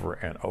and over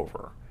and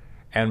over.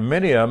 And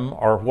many of them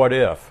are what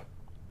if.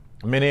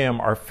 Many of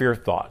them are fear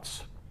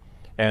thoughts.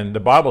 And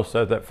the Bible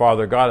says that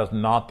Father God is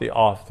not the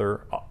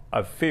author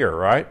of fear,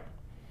 right?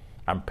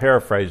 I'm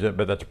paraphrasing it,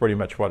 but that's pretty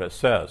much what it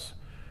says.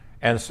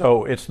 And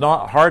so it's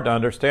not hard to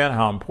understand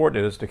how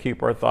important it is to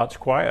keep our thoughts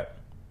quiet,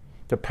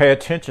 to pay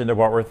attention to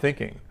what we're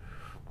thinking.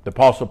 The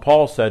Apostle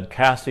Paul said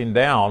casting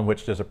down,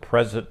 which is a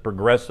present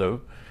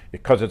progressive,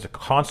 because it's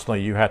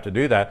constantly you have to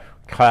do that,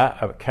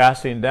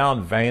 casting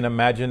down vain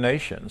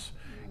imaginations.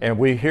 And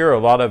we hear a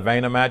lot of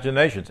vain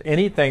imaginations.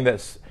 Anything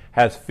that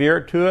has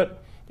fear to it,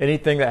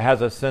 anything that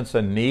has a sense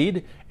of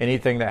need,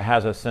 anything that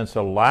has a sense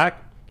of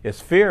lack is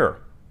fear.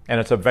 And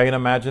it's a vain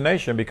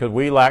imagination because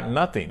we lack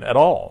nothing at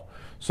all.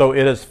 So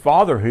it is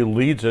Father who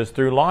leads us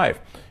through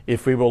life.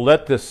 If we will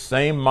let this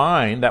same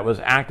mind that was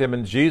active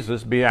in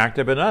Jesus be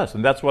active in us.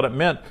 And that's what it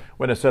meant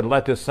when it said,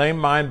 let this same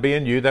mind be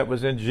in you that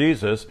was in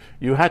Jesus.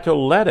 You had to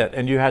let it,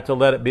 and you had to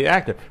let it be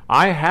active.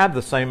 I have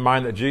the same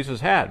mind that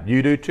Jesus had.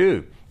 You do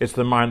too. It's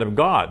the mind of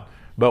God.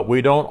 But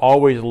we don't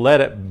always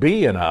let it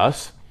be in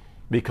us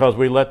because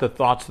we let the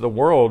thoughts of the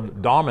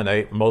world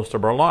dominate most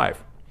of our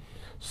life.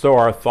 So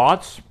our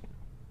thoughts,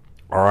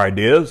 our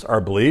ideas, our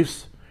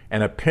beliefs,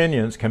 and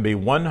opinions can be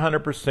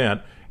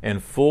 100% in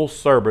full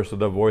service of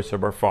the voice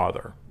of our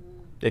Father.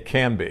 It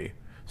can be.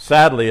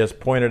 Sadly, as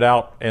pointed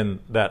out in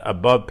that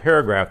above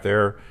paragraph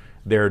there,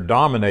 they're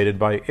dominated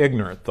by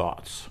ignorant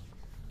thoughts.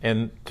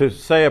 And to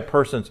say a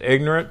person's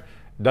ignorant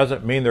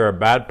doesn't mean they're a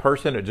bad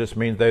person. It just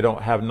means they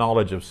don't have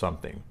knowledge of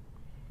something.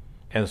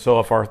 And so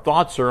if our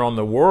thoughts are on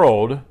the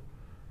world,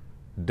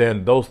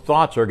 then those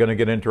thoughts are going to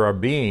get into our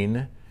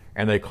being,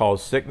 and they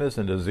cause sickness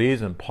and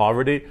disease and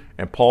poverty.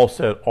 And Paul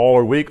said, all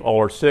are weak,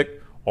 all are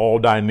sick, all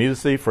die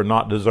needlessly for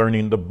not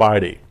discerning the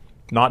body,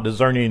 not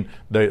discerning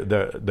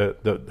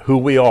the who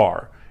we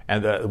are,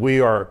 and that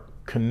we are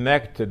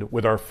connected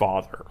with our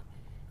Father.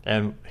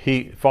 And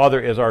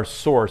Father is our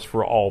source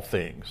for all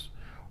things.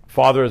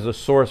 Father is the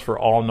source for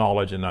all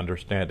knowledge and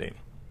understanding.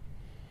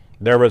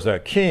 There was a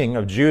king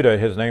of Judah,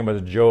 his name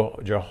was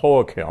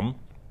Jehoiakim,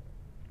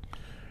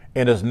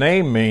 and his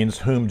name means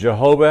whom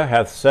Jehovah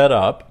hath set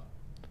up,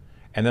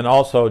 And then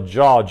also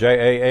Jah,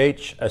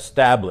 J-A-H,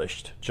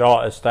 established.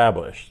 Jah,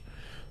 established.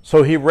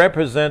 So he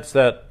represents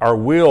that our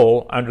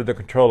will, under the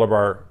control of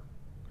our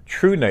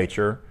true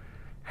nature,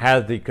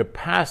 has the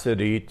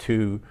capacity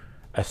to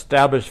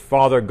establish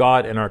Father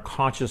God in our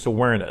conscious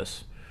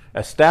awareness.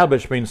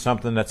 Establish means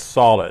something that's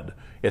solid.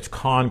 It's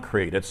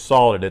concrete. It's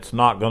solid. It's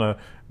not going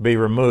to be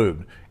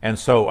removed. And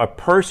so a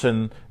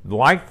person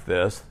like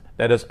this,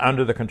 that is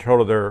under the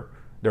control of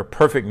their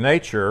perfect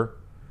nature,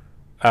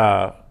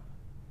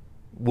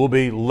 will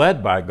be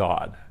led by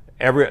God.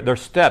 Their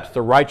steps,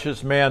 the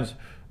righteous man's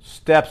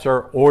steps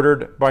are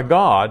ordered by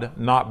God,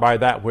 not by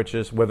that which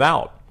is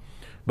without.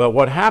 But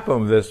what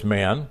happened with this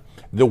man,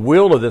 the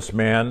will of this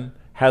man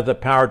has the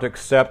power to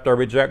accept or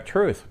reject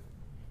truth.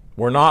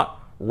 We're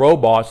not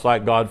robots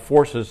like God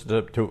forces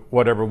to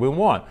whatever we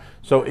want.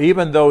 So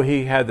even though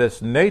he had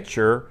this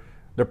nature,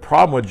 the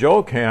problem with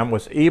Joachim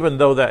was even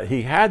though that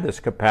he had this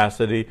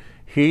capacity,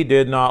 he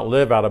did not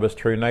live out of his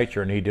true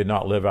nature and he did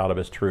not live out of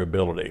his true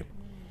ability.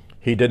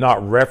 He did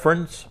not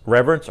reverence,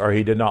 or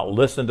he did not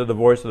listen to the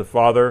voice of the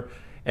Father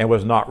and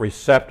was not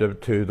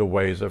receptive to the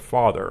ways of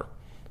Father.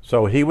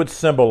 So he would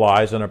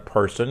symbolize in a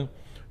person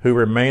who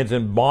remains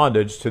in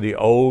bondage to the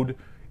old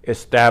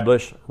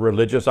established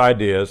religious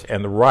ideas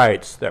and the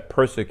rites that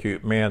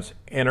persecute man's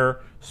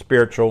inner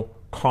spiritual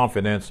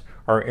confidence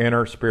or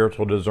inner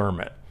spiritual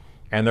discernment.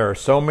 And there are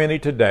so many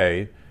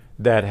today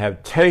that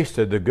have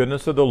tasted the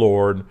goodness of the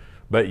Lord,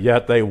 but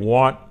yet they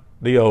want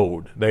the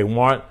old. They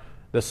want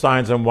the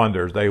signs and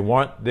wonders. They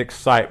want the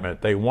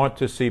excitement. They want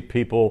to see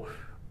people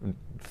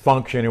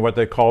function in what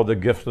they call the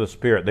gifts of the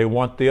Spirit. They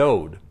want the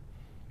old.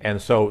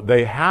 And so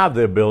they have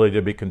the ability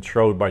to be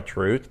controlled by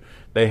truth.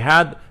 They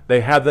have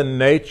the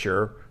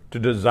nature to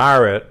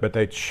desire it, but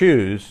they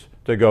choose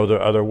to go the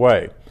other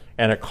way.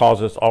 And it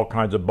causes all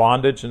kinds of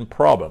bondage and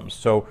problems.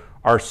 So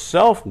our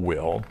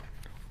self-will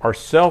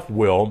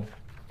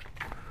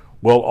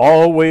will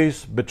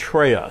always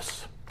betray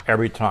us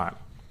every time.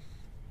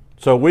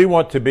 So we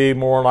want to be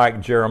more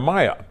like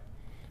Jeremiah.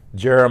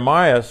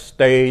 Jeremiah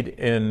stayed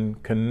in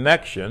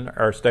connection,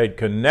 or stayed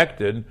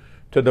connected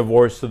to the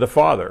voice of the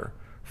Father.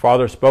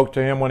 Father spoke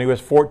to him when he was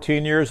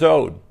 14 years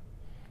old.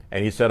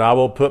 And he said, I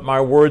will put my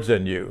words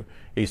in you.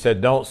 He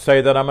said, don't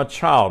say that I'm a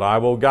child. I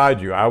will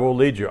guide you. I will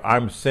lead you.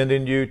 I'm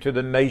sending you to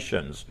the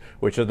nations,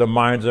 which are the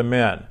minds of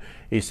men.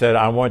 He said,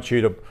 I want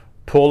you to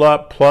pull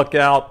up, pluck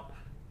out,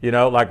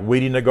 like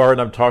weeding the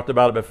garden. I've talked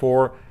about it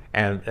before.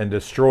 And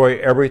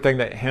destroy everything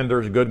that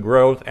hinders good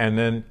growth, and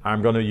then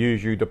I'm going to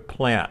use you to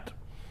plant.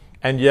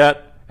 And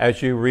yet,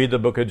 as you read the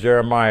book of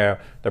Jeremiah,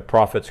 the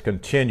prophets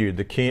continued,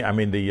 the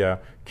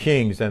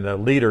kings and the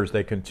leaders,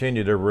 they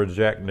continued to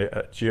reject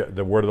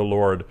the word of the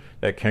Lord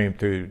that came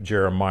through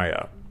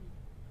Jeremiah.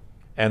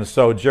 And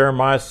so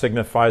Jeremiah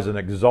signifies an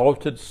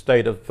exalted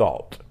state of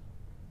thought,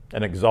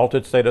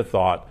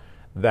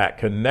 that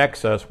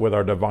connects us with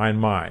our divine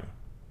mind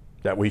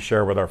that we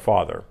share with our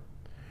Father.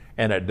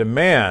 And it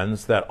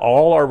demands that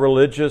all our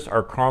religious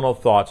or carnal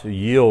thoughts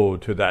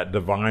yield to that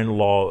divine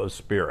law of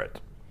spirit.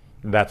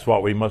 And that's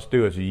what we must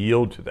do, is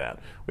yield to that.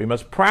 We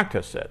must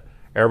practice it.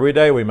 Every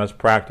day we must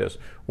practice.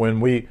 When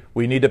we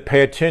need to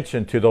pay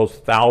attention to those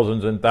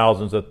thousands and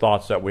thousands of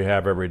thoughts that we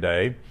have every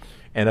day.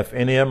 And if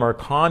any of them are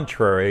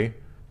contrary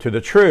to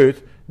the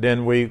truth,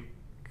 then we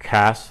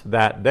cast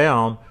that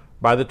down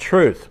by the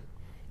truth.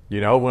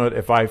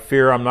 If I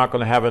fear I'm not going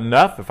to have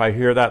enough, if I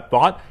hear that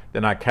thought,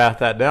 then I cast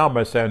that down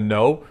by saying,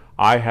 no,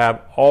 I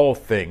have all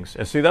things.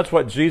 And see, that's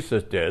what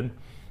Jesus did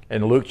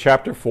in Luke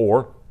chapter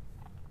 4.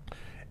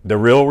 The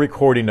real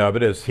recording of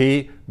it is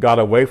he got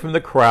away from the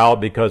crowd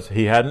because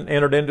he hadn't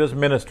entered into his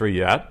ministry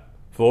yet,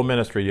 full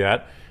ministry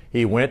yet.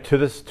 He went to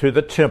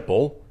the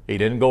temple. He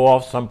didn't go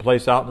off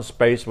someplace out in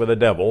space with the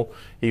devil.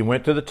 He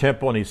went to the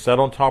temple and he sat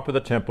on top of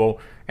the temple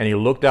and he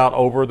looked out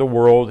over the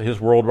world,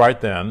 his world right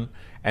then,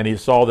 and he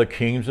saw the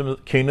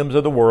kingdoms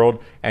of the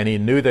world, and he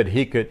knew that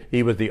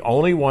he was the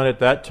only one at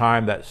that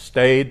time that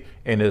stayed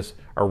in his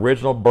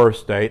original birth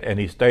state, and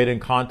he stayed in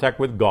contact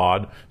with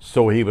God,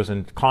 so he was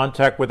in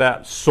contact with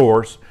that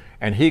source,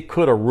 and he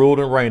could have ruled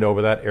and reigned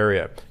over that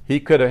area. He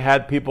could have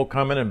had people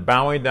coming and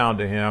bowing down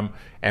to him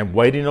and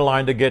waiting in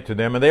line to get to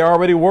them, and they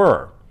already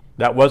were.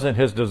 That wasn't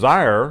his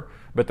desire,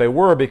 but they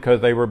were because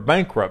they were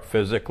bankrupt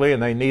physically,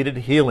 and they needed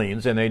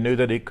healings, and they knew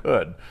that he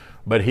could.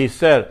 But he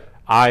said,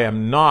 I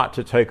am not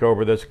to take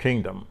over this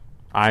kingdom.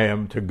 I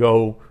am to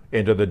go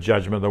into the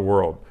judgment of the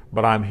world.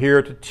 But I'm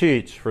here to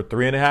teach for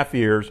 3.5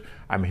 years.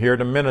 I'm here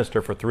to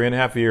minister for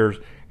 3.5 years.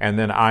 And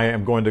then I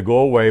am going to go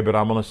away, but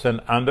I'm going to send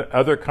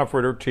other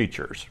comforter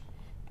teachers.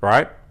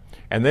 Right?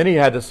 And then he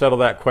had to settle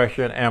that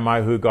question, am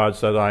I who God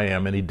says I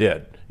am? And he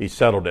did. He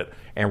settled it.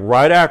 And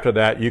right after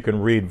that, you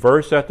can read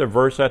verse after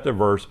verse after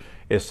verse.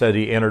 It said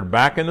he entered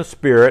back in the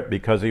Spirit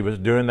because he was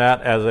doing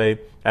that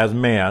as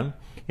man.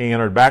 He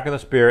entered back in the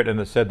Spirit, and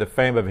it said the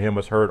fame of him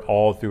was heard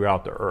all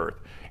throughout the earth.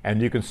 And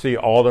you can see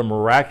all the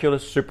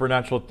miraculous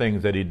supernatural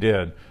things that he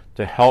did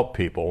to help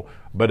people.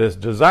 But his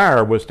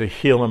desire was to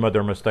heal them of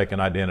their mistaken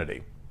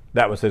identity.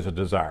 That was his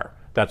desire.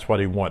 That's what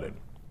he wanted.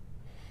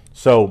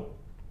 So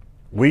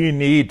We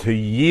need to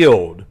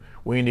yield.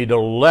 We need to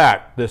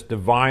let this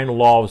divine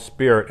law of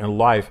spirit and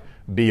life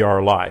be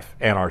our life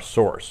and our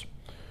source.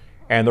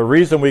 And the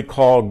reason we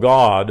call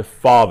God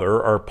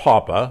Father or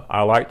Papa,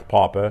 I like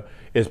Papa,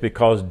 is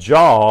because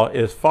Jah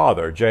is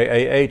Father. Jah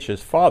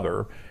is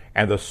Father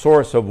and the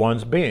source of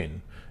one's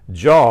being.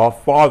 Jah,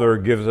 Father,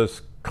 gives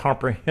us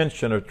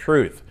comprehension of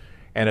truth,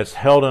 and it's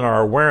held in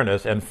our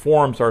awareness and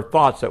forms our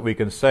thoughts that we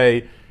can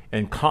say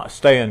and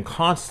stay in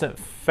constant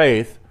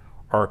faith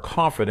or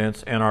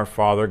confidence in our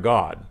Father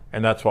God.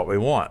 And that's what we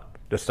want,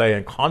 to stay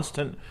in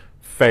constant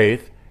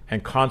faith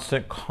and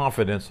constant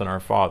confidence in our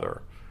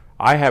Father.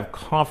 I have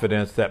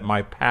confidence that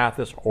my path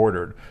is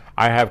ordered.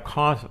 I have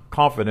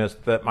confidence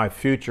that my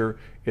future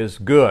is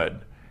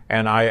good.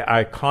 And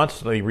I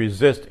constantly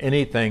resist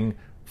anything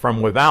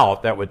from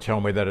without that would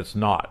tell me that it's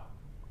not,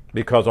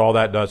 because all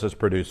that does is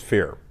produce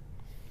fear.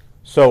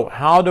 So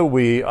how do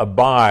we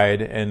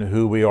abide in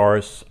who we are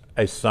as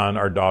a son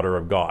or daughter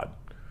of God?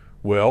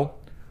 Well,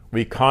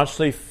 we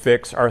constantly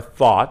fix our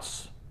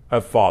thoughts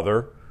of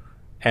Father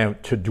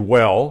and to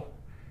dwell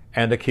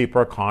and to keep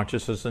our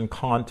consciousness in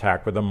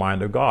contact with the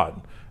mind of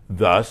God.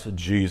 Thus,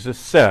 Jesus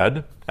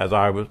said, as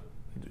I was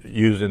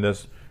using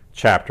this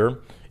chapter,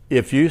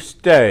 if you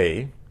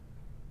stay,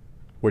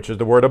 which is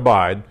the word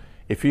abide,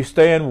 if you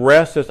stay in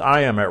rest as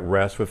I am at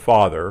rest with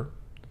Father,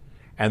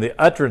 and the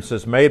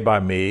utterances made by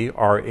me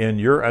are in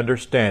your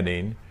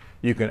understanding,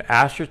 you can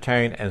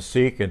ascertain and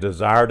seek and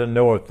desire to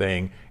know a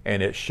thing,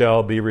 and it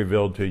shall be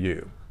revealed to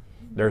you.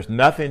 There's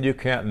nothing you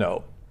can't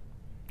know.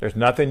 There's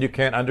nothing you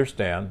can't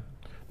understand.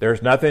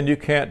 There's nothing you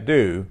can't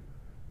do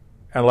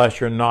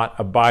unless you're not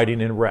abiding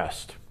in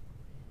rest.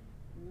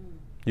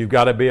 You've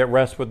got to be at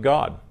rest with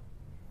God.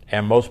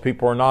 And most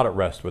people are not at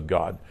rest with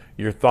God.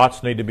 Your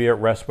thoughts need to be at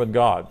rest with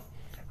God.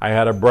 I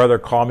had a brother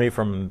call me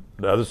from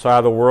the other side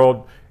of the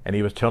world, and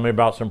he was telling me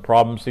about some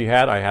problems he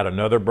had. I had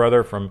another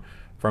brother from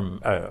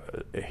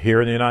here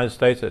in the United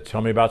States that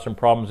told me about some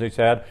problems he's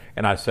had.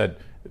 And I said,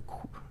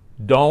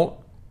 don't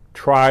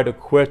try to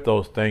quit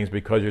those things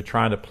because you're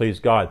trying to please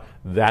God.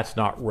 That's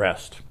not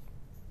rest.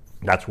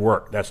 That's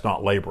work. That's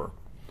not labor.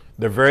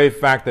 The very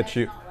fact that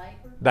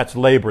that's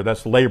labor.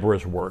 That's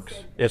laborer's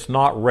works. It's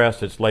not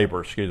rest. It's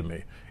labor. Excuse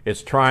me.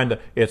 It's trying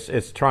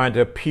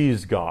to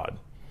appease God.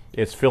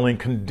 It's feeling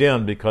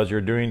condemned because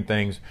you're doing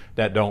things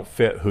that don't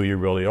fit who you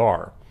really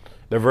are.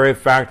 The very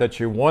fact that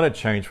you want to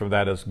change from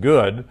that is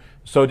good.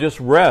 So just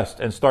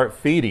rest and start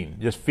feeding.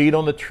 Just feed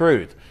on the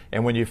truth.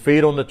 And when you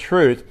feed on the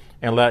truth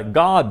and let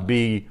God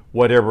be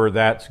whatever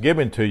that's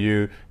given to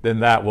you, then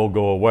that will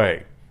go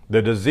away.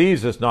 The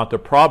disease is not the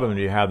problem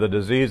you have. The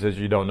disease is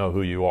you don't know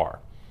who you are.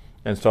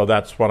 And so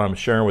that's what I'm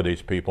sharing with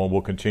these people, and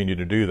we'll continue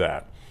to do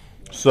that.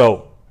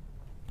 So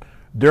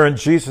during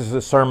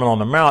Jesus' Sermon on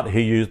the Mount,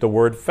 he used the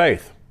word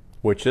faith,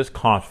 which is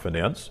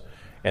confidence.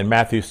 In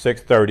Matthew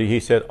 6:30, he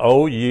said,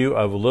 "O you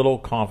of little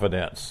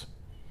confidence."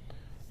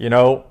 You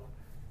know,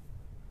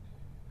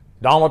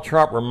 Donald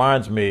Trump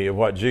reminds me of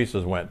what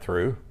Jesus went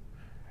through.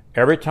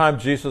 Every time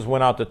Jesus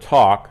went out to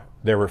talk,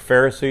 there were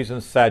Pharisees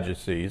and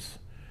Sadducees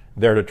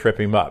there to trip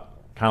him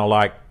up. Kind of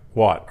like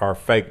what? Our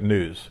fake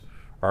news,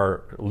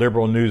 our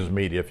liberal news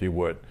media, if you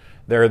would.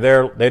 They're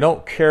there. They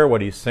don't care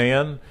what he's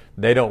saying.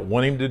 They don't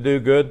want him to do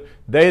good.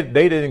 They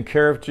didn't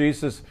care if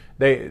Jesus.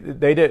 They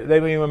weren't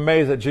even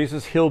amazed that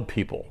Jesus healed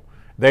people.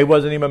 They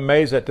wasn't even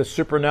amazed at the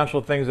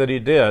supernatural things that he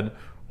did.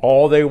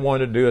 All they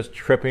wanted to do is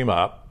trip him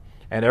up.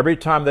 And every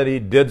time that he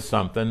did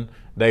something,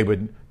 they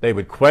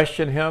would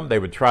question him. They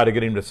would try to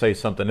get him to say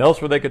something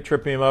else where they could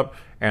trip him up,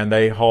 and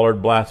they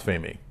hollered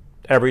blasphemy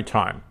every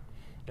time.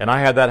 And I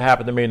had that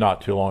happen to me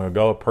not too long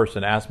ago. A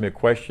person asked me a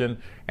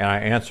question, and I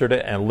answered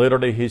it, and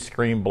literally he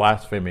screamed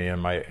blasphemy in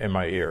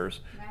my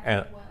ears.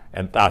 And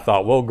I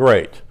thought, well,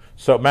 great.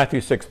 So Matthew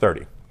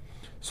 6:30.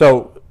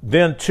 So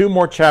then 2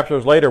 more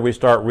chapters later, we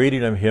start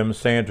reading of him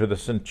saying to the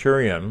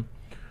centurion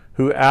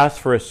who asked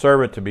for his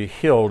servant to be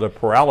healed of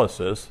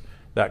paralysis,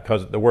 that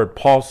because the word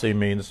palsy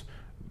means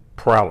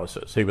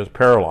paralysis. He was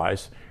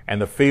paralyzed,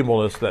 and the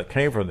feebleness that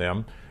came from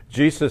them.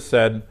 Jesus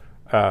said,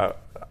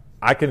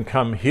 I can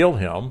come heal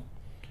him.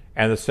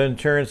 And the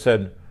centurion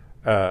said,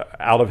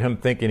 out of him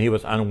thinking he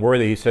was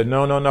unworthy, he said,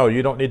 no,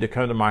 you don't need to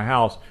come to my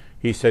house.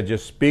 He said,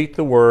 just speak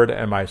the word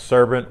and my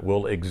servant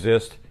will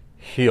exist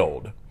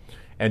healed.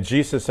 And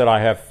Jesus said, I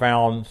have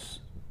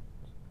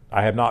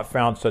not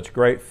found such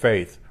great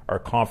faith or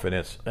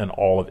confidence in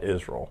all of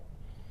Israel.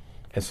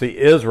 And see,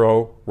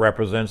 Israel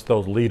represents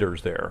those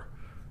leaders there.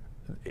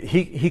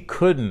 He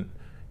couldn't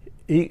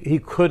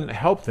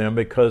help them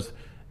because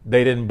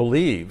they didn't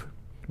believe.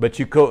 But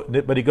he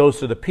goes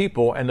to the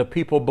people, and the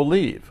people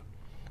believe.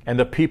 And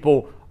the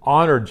people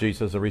honored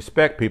Jesus and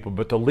respect people,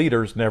 but the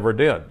leaders never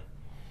did.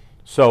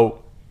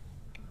 So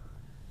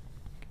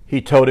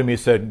he told him, he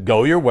said,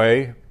 go your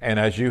way, and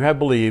as you have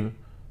believed,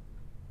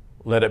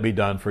 let it be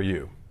done for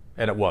you.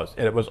 And it was.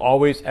 And it was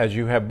always as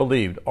you have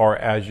believed, or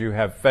as you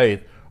have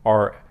faith,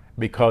 or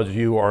because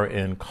you are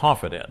in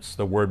confidence.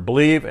 The word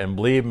believe, and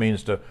believe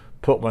means to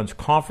put one's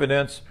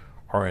confidence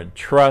are in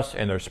trust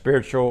in their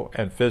spiritual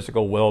and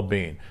physical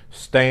well-being,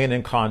 staying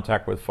in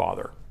contact with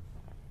Father.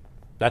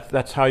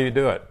 That's how you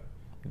do it.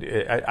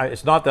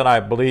 It's not that I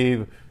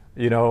believe,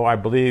 I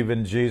believe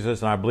in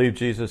Jesus and I believe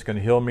Jesus can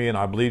heal me and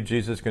I believe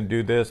Jesus can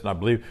do this and I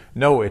believe.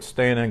 No, it's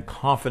staying in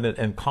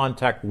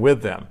contact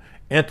with them,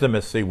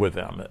 intimacy with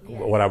them,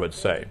 what I would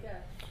say.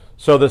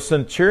 So the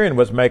centurion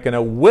was making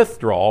a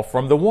withdrawal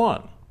from the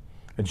one.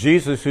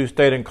 Jesus, who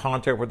stayed in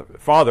contact with the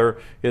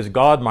Father, his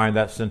God mind,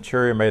 that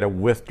centurion made a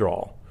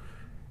withdrawal.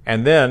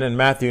 And then in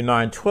Matthew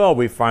 9:12,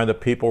 we find the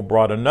people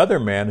brought another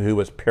man who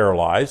was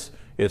paralyzed.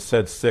 It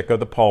said sick of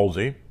the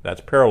palsy,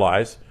 that's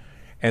paralyzed.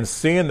 And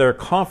seeing their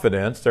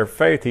confidence, their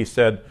faith, he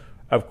said,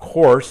 of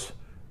course,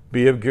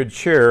 be of good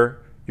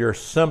cheer, your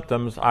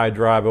symptoms I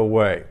drive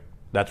away.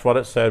 That's what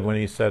it said when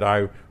he said,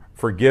 I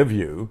forgive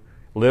you.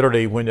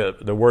 Literally, when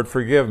the word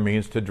forgive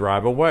means to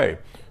drive away.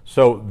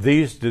 So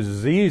these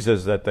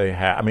diseases that they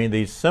had,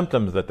 these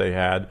symptoms that they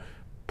had,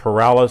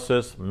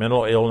 paralysis,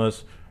 mental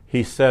illness,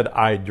 he said,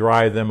 I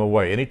drive them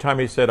away. Anytime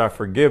he said, I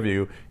forgive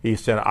you, he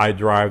said, I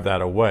drive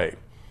that away.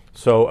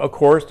 So, of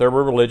course, there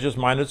were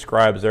religious-minded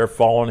scribes there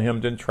following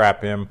him to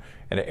entrap him,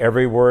 and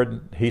every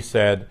word he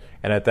said,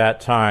 and at that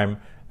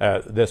time,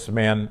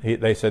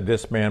 they said,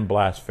 this man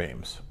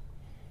blasphemes.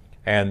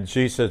 And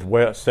Jesus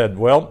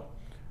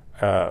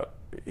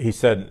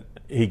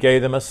he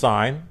gave them a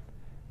sign,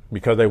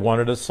 because they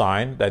wanted a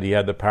sign that he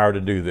had the power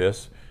to do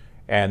this,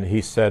 and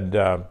he said,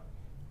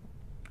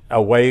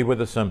 away with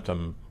the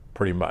symptom,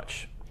 pretty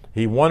much.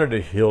 He wanted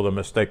to heal the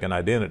mistaken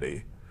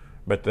identity,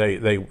 but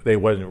they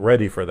wasn't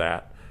ready for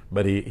that.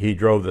 But he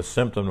drove the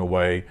symptom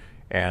away,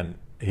 and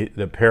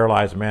the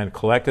paralyzed man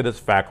collected his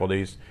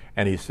faculties,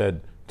 and he said,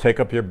 take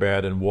up your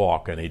bed and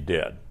walk, and he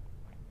did.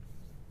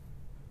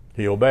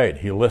 He obeyed.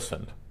 He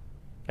listened.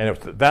 And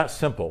it was that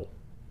simple.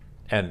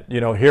 And,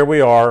 here we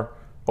are,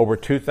 over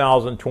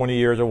 2,020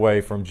 years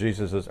away from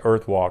Jesus'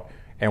 earth walk,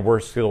 and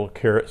we're still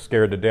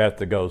scared to death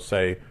to go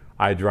say,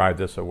 I drive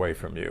this away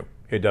from you.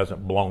 It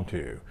doesn't belong to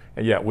you.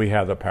 And yet we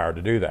have the power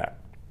to do that.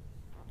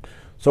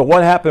 So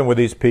what happened with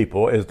these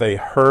people is they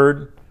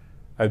heard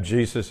of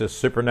Jesus'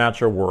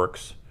 supernatural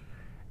works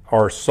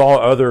or saw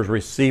others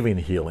receiving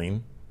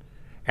healing,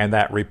 and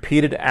that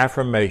repeated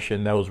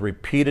affirmation, those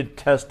repeated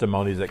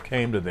testimonies that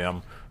came to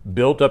them,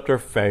 built up their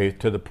faith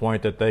to the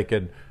point that they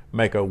could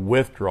make a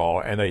withdrawal,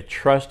 and they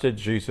trusted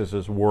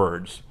Jesus'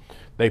 words.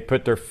 They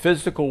put their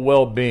physical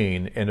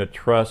well-being in the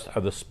trust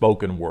of the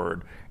spoken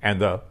word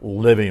and the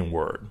living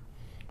word.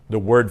 The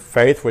word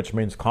faith, which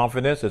means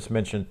confidence, is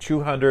mentioned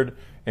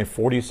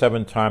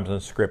 247 times in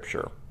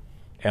Scripture.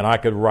 And I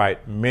could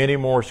write many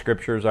more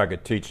scriptures. I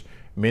could teach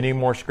many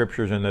more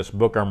scriptures in this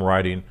book I'm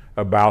writing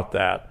about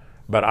that.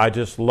 But I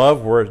just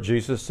love where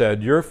Jesus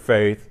said, your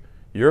faith,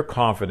 your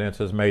confidence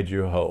has made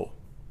you whole.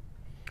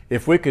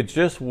 If we could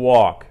just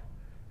walk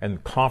in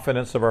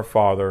confidence of our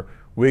Father,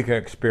 we can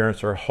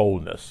experience our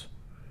wholeness.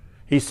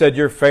 He said,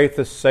 your faith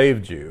has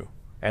saved you.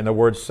 And the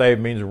word saved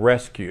means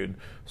rescued.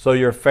 So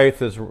your faith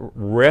has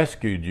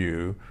rescued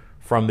you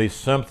from these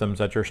symptoms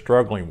that you're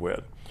struggling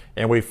with.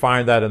 And we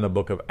find that in the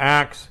book of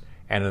Acts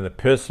and in the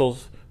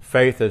epistles.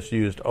 Faith is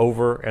used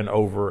over and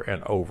over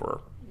and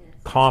over. Yes.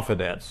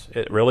 Confidence.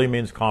 It really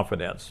means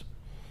confidence.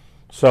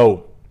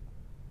 So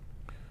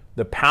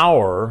the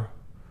power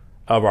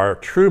of our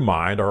true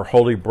mind, our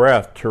holy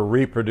breath, to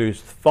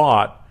reproduce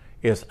thought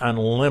is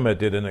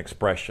unlimited in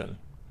expression.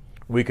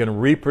 We can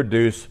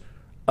reproduce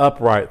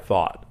upright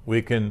thought.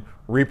 We can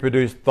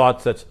reproduce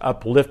thoughts that's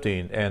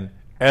uplifting and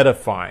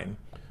edifying.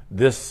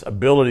 This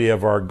ability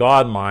of our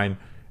God mind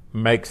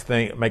makes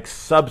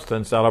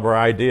substance out of our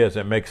ideas.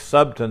 It makes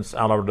substance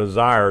out of our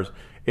desires.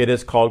 It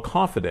is called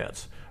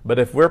confidence. But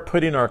if we're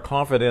putting our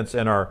confidence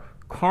in our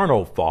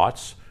carnal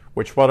thoughts,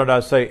 which, what did I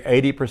say,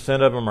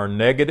 80% of them are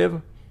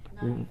negative?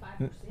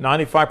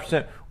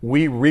 95%.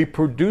 We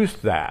reproduce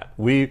that.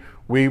 We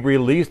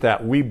release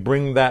that. We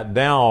bring that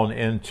down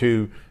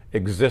into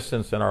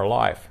existence in our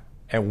life.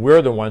 And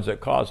we're the ones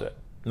that cause it,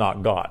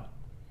 not God.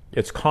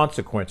 It's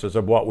consequences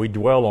of what we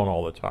dwell on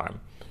all the time.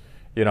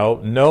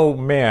 No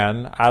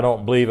man, I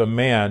don't believe a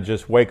man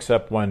just wakes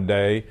up one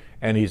day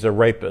and he's a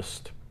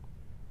rapist.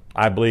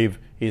 I believe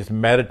he's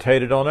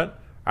meditated on it.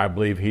 I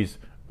believe he's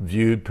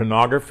viewed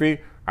pornography.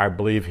 I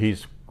believe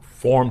he's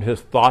formed his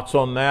thoughts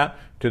on that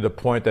to the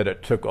point that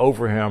it took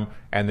over him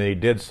and that he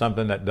did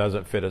something that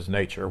doesn't fit his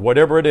nature.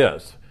 Whatever it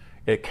is,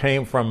 it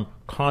came from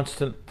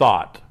constant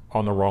thought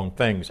on the wrong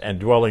things and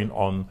dwelling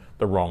on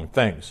the wrong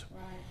things.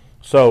 Right.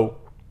 So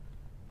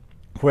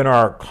when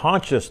our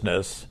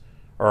consciousness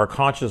or our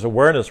conscious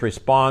awareness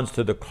responds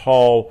to the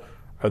call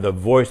of the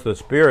voice of the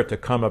Spirit to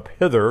come up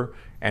hither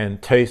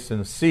and taste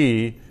and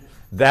see,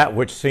 that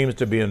which seems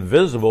to be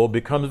invisible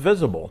becomes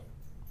visible.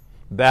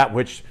 That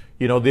which,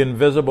 the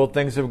invisible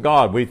things of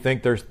God. We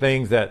think there's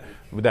things that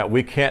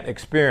we can't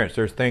experience.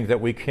 There's things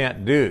that we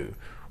can't do.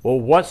 Well,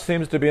 what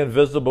seems to be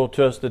invisible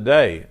to us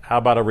today? How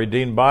about a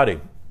redeemed body?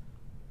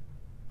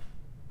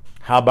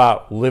 How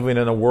about living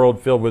in a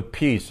world filled with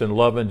peace and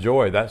love and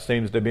joy? That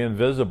seems to be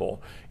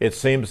invisible. It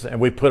seems,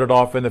 and we put it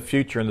off in the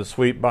future, in the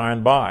sweet by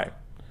and by.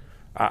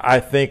 I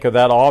think of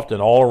that often.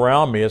 All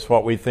around me is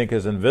what we think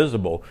is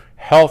invisible.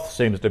 Health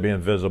seems to be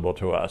invisible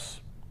to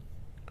us.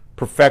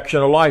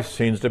 Perfection of life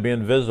seems to be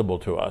invisible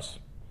to us.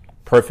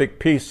 Perfect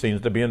peace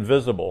seems to be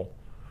invisible.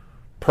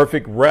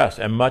 Perfect rest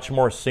and much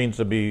more seems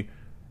to be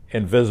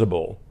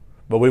invisible.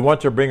 But we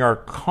want to bring our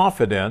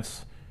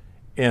confidence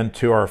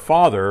into our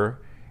Father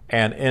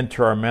and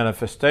into our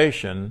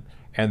manifestation,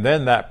 and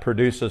then that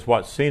produces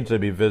what seems to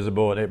be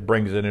visible, and it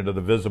brings it into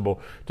the visible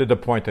to the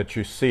point that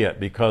you see it.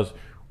 Because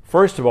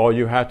first of all,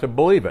 you have to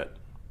believe it,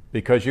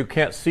 because you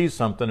can't see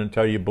something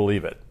until you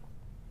believe it.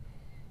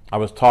 I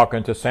was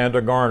talking to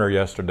Sandra Garner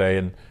yesterday,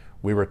 and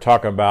we were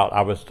talking about,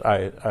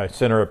 I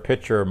sent her a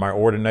picture of my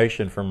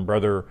ordination from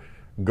Brother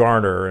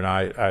Garner, and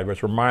I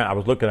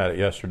was looking at it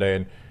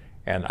yesterday,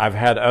 and I've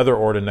had other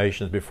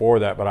ordinations before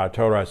that, but I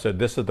told her, I said,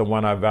 this is the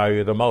one I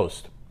value the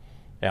most.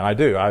 And I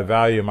do. I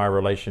value my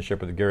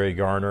relationship with Gary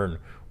Garner and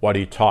what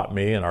he taught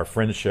me and our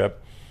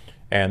friendship.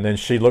 And then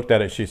she looked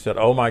at it, she said,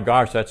 oh my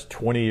gosh, that's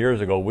 20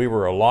 years ago. We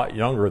were a lot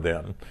younger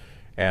then.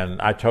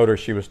 And I told her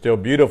she was still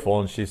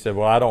beautiful, and she said,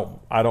 well,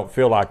 I don't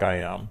feel like I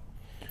am.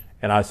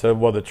 And I said,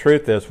 well, the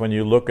truth is, when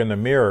you look in the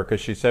mirror, because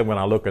she said, when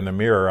I look in the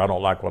mirror, I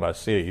don't like what I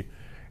see.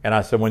 And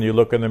I said, when you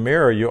look in the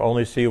mirror, you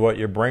only see what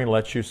your brain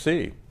lets you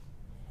see.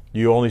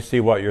 You only see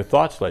what your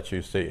thoughts let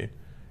you see.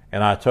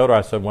 And I told her,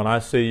 I said, when I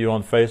see you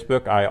on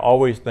Facebook, I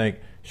always think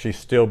she's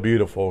still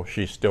beautiful,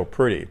 she's still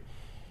pretty.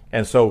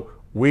 And so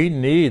we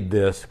need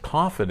this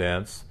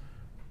confidence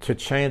to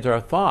change our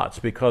thoughts,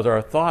 because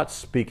our thoughts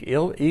speak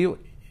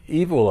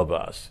evil of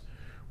us.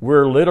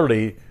 We're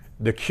literally,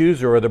 the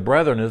accuser of the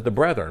brethren is the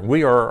brethren.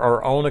 We are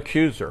our own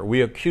accuser.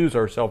 We accuse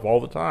ourselves all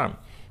the time.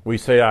 We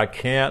say, I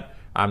can't,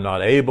 I'm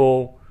not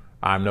able,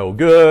 I'm no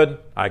good,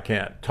 I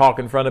can't talk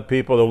in front of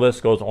people. The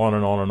list goes on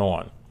and on and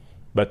on.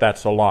 But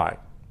that's a lie.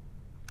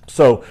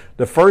 So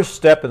the first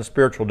step in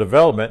spiritual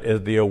development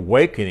is the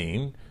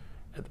awakening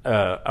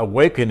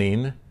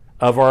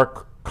of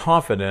our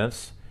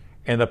confidence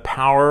in the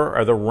power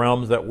of the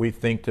realms that we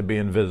think to be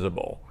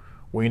invisible.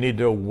 We need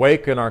to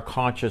awaken our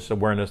conscious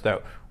awareness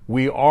that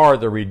we are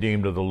the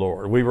redeemed of the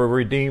Lord. We were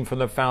redeemed from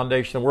the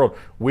foundation of the world.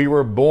 We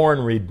were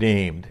born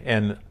redeemed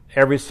in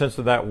every sense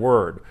of that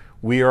word.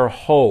 We are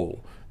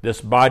whole.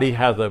 This body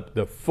has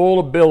the full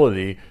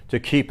ability to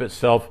keep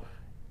itself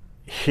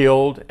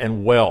healed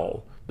and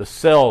well. The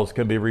cells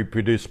can be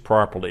reproduced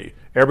properly.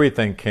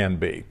 Everything can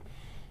be.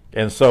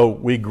 And so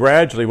we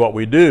gradually, what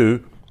we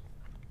do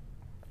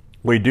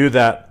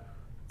that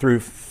through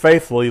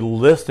faithfully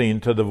listening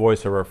to the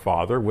voice of our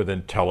Father with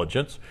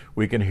intelligence.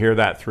 We can hear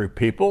that through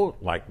people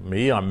like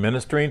me. I'm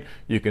ministering.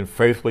 You can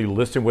faithfully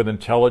listen with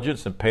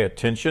intelligence and pay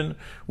attention.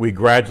 We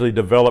gradually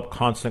develop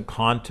constant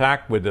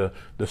contact with the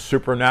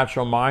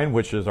supernatural mind,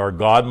 which is our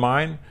God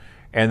mind.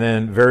 And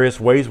then various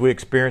ways we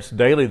experience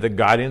daily the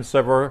guidance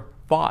of our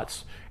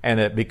thoughts. And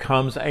it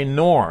becomes a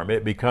norm.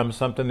 It becomes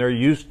something they're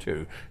used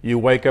to. You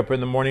wake up in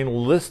the morning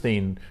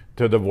listening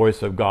to the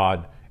voice of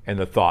God and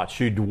the thoughts.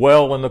 You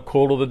dwell in the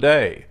cool of the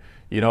day.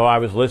 You know, I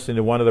was listening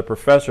to one of the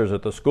professors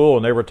at the school,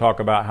 and they were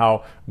talking about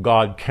how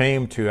God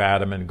came to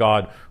Adam and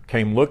God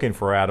came looking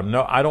for Adam.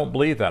 No, I don't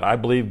believe that. I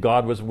believe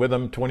God was with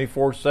him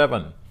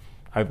 24/7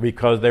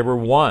 because they were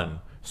one.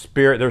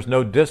 Spirit, there's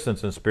no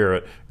distance in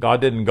spirit.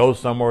 God didn't go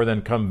somewhere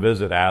then come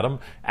visit Adam.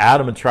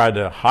 Adam tried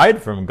to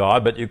hide from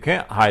God, but you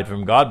can't hide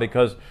from God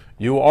because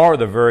you are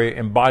the very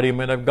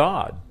embodiment of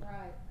God. Right.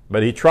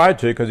 But he tried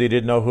to because he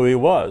didn't know who he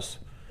was.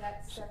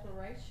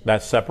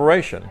 That's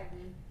separation.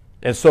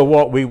 And so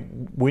what we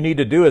need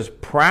to do is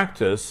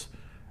practice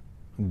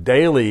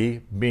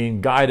daily being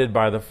guided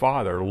by the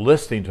Father,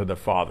 listening to the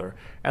Father.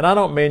 And I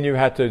don't mean you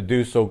have to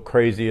do so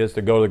crazy as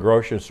to go to the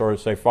grocery store and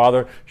say,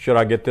 Father, should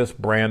I get this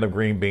brand of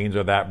green beans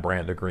or that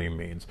brand of green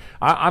beans?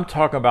 I'm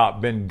talking about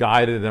being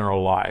guided in our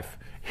life.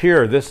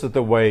 Here, this is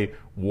the way,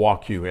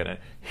 walk you in it.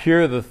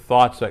 Here are the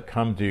thoughts that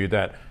come to you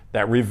that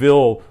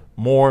reveal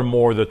more and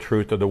more the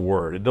truth of the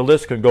Word. The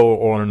list can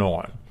go on and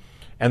on.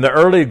 And the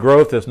early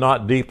growth is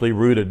not deeply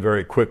rooted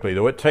very quickly,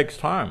 though it takes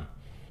time.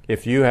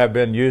 If you have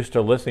been used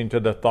to listening to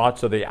the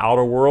thoughts of the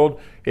outer world,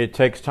 it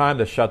takes time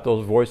to shut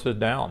those voices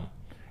down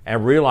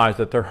and realize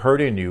that they're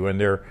hurting you and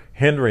they're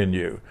hindering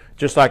you.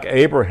 Just like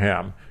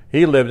Abraham,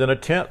 he lived in a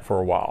tent for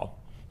a while.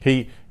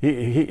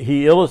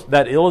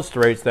 That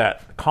illustrates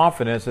that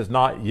confidence has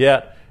not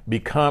yet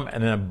become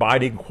an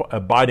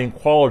abiding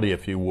quality,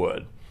 if you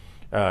would,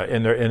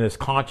 in his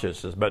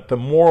consciousness. But the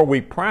more we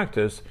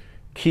practice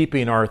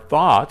keeping our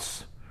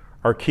thoughts,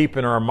 or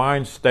keeping our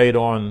mind stayed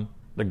on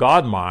the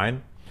God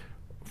mind,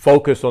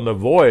 focus on the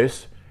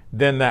voice,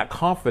 then that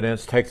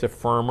confidence takes a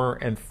firmer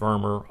and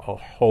firmer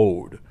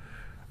hold.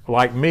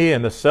 Like me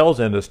in the sales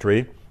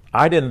industry,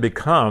 I didn't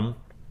become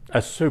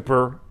a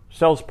super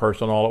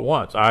salesperson all at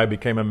once. I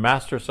became a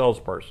master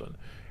salesperson.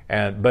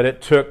 But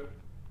it took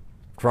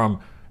from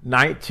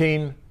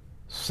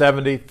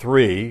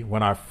 1973,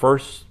 when I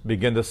first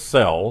began to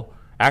sell.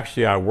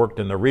 Actually, I worked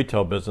in the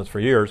retail business for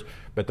years,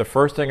 but the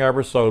first thing I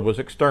ever sold was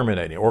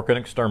Orkin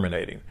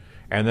Exterminating.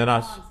 And then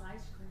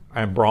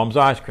Brahms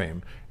Ice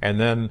Cream. And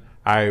then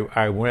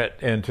I went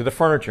into the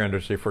furniture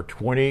industry for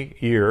 20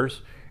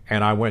 years,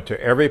 and I went to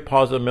every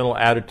positive mental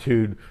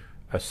attitude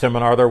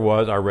seminar there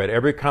was. I read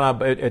every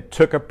kind of, it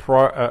took a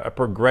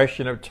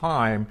progression of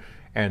time,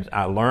 and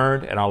I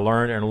learned and I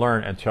learned and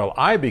learned until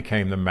I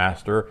became the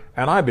master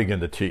and I began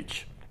to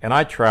teach. And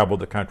I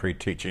traveled the country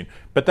teaching.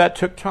 But that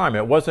took time.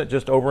 It wasn't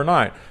just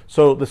overnight.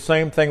 So the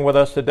same thing with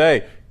us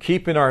today.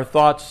 Keeping our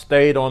thoughts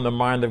stayed on the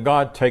mind of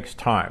God takes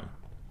time.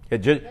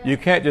 You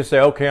can't just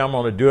say, okay, I'm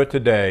going to do it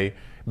today.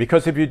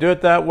 Because if you do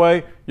it that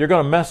way, you're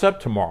going to mess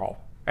up tomorrow.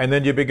 And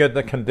then you begin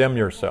to condemn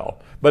yourself.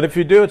 But if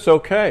you do, it's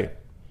okay.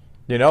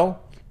 You know,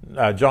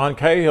 John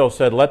Cahill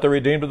said, let the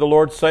redeemed of the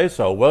Lord say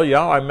so. Well,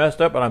 yeah, I messed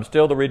up, but I'm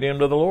still the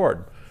redeemed of the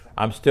Lord.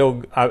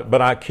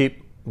 But I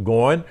keep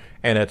going,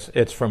 and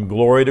it's from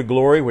glory to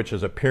glory, which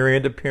is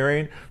appearing to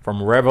appearing,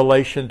 from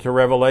revelation to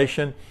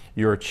revelation.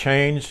 You're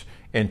changed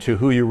into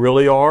who you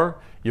really are.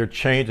 You're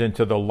changed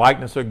into the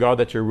likeness of God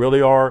that you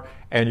really are,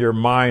 and your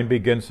mind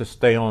begins to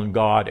stay on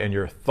God, and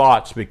your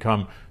thoughts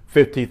become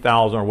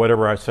 50,000 or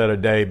whatever I said a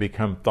day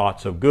become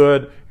thoughts of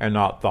good and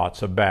not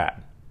thoughts of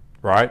bad,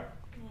 right?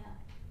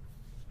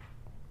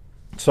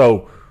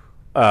 So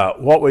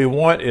what we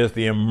want is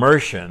the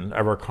immersion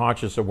of our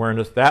conscious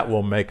awareness that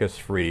will make us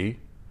free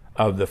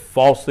of the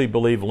falsely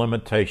believed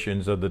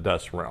limitations of the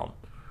dust realm.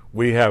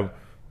 We have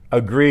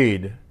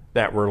agreed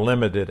that we're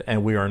limited,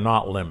 and we are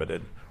not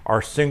limited.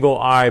 Our single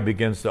eye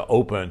begins to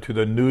open to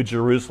the New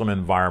Jerusalem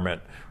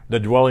environment, the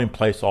dwelling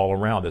place all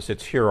around us.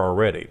 It's here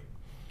already.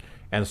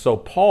 And so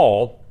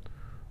Paul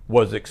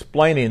was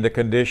explaining the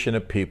condition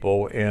of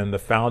people in the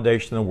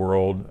foundation of the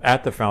world,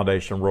 at the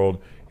foundation of the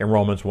world, in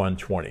Romans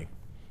 1:20.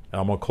 And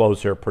I'm going to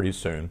close here pretty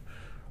soon.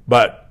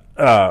 But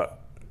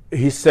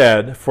he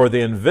said, for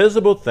the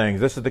invisible things,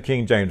 this is the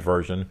King James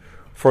Version,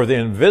 for the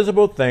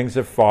invisible things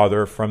of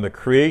Father from the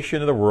creation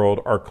of the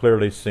world are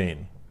clearly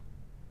seen.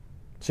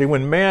 See,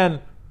 when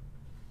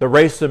the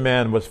race of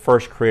man was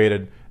first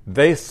created,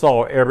 they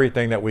saw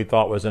everything that we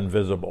thought was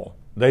invisible.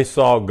 They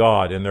saw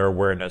God in their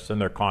awareness, in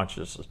their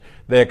consciousness.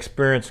 They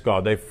experienced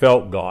God. They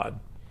felt God.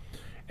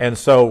 And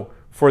so,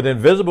 for the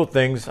invisible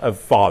things of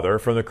Father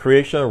from the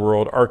creation of the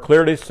world are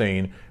clearly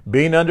seen,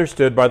 being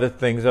understood by the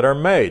things that are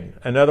made.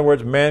 In other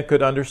words, man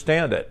could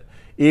understand it,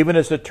 even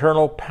its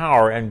eternal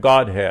power and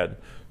Godhead,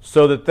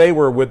 so that they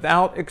were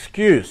without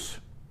excuse.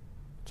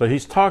 So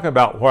he's talking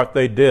about what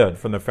they did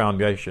from the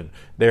foundation.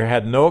 They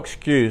had no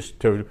excuse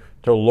to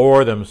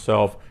lower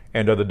themselves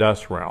into the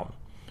dust realm.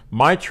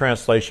 My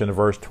translation of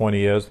verse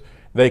 20 is,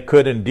 they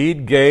could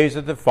indeed gaze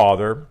at the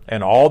Father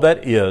and all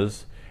that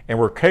is, and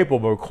were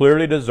capable of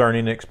clearly discerning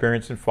and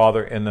experiencing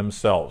Father in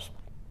themselves.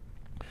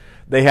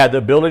 They had the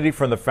ability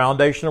from the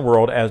foundation of the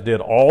world, as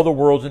did all the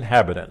world's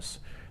inhabitants.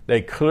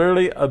 They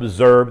clearly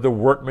observed the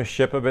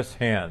workmanship of his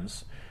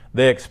hands.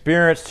 They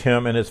experienced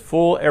him in his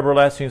full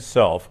everlasting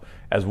self,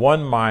 as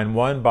one mind,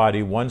 one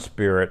body, one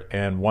spirit,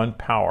 and one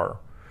power.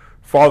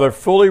 Father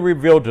fully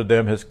revealed to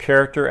them his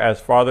character as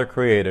Father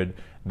created.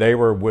 They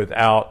were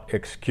without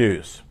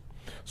excuse.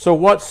 So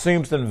what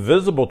seems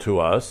invisible to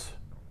us,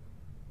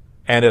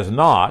 and is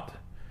not,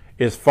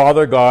 is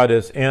Father God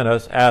is in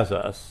us as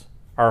us,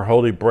 our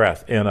holy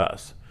breath in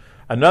us.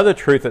 Another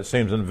truth that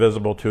seems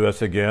invisible to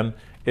us again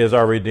is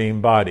our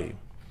redeemed body,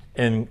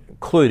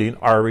 including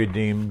our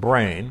redeemed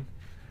brain,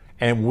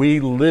 and we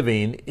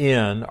living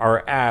in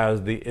or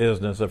as the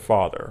isness of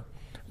Father.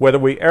 Whether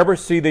we ever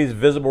see these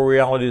visible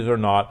realities or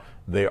not,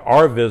 they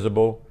are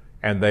visible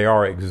and they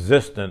are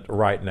existent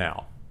right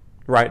now.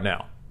 Right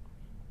now.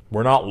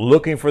 We're not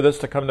looking for this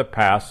to come to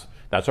pass.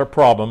 That's our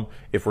problem.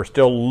 If we're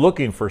still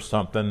looking for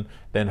something,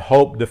 then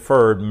hope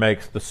deferred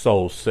makes the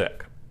soul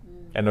sick.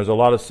 And there's a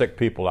lot of sick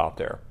people out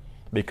there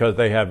because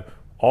they have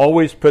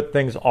always put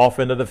things off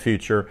into the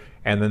future,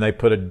 and then they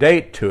put a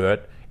date to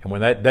it, and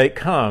when that date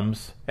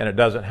comes and it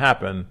doesn't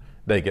happen,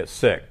 they get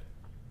sick.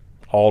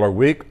 All are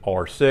weak, all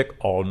are sick,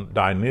 all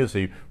die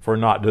easy for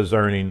not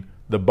discerning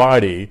the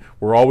body.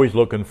 We're always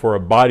looking for a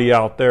body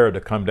out there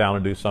to come down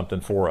and do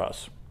something for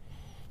us.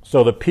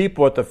 So the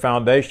people at the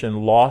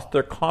foundation lost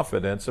their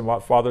confidence in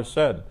what Father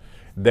said.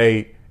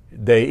 They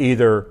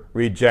either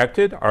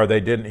rejected or they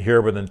didn't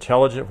hear with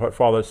intelligence what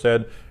Father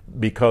said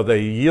because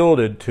they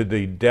yielded to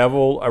the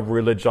devil of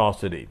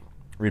religiosity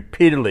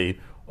repeatedly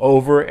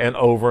over and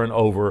over and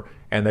over,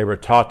 and they were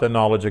taught the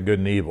knowledge of good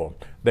and evil.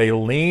 They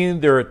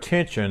leaned their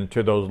attention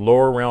to those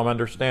lower realm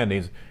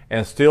understandings,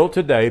 and still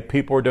today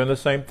people are doing the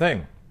same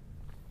thing.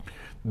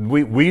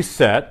 We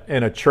sat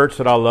in a church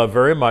that I love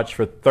very much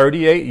for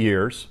 38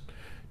 years.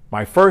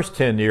 My first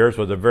 10 years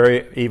was a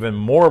very even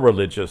more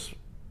religious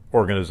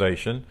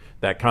organization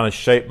that kind of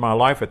shaped my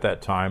life at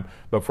that time.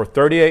 But for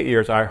 38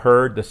 years, I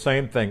heard the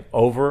same thing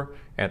over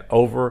and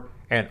over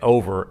and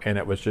over, and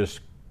it was just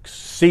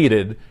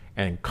seeded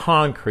and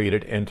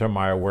concreted into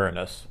my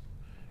awareness.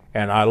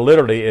 And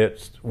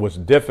it was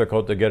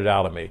difficult to get it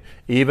out of me.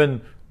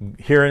 Even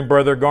hearing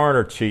Brother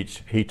Garner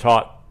teach, he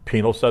taught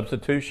penal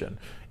substitution.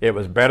 It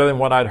was better than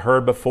what I'd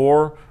heard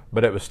before,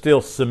 but it was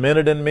still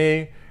cemented in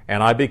me,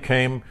 and I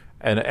became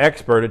an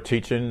expert at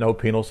teaching no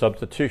penal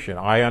substitution.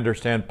 I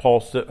understood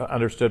Paul's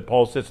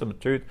system of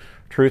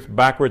truth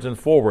backwards and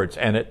forwards,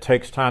 and it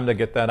takes time to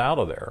get that out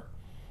of there.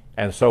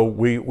 And so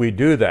we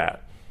do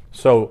that.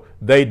 So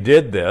they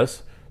did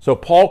this. So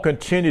Paul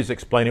continues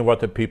explaining what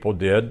the people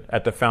did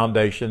at the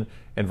foundation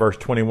in verse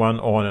 21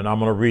 on, and I'm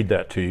going to read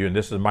that to you, and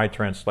this is my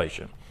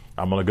translation.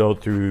 I'm going to go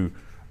through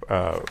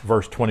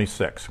verse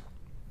 26.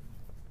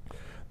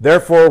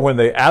 Therefore, when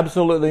they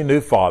absolutely knew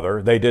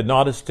Father, they did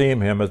not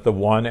esteem him as the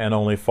one and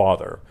only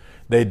Father.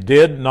 They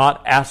did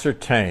not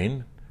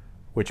ascertain,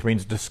 which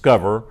means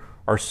discover,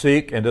 or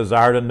seek and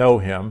desire to know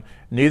him.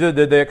 Neither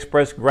did they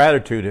express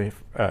gratitude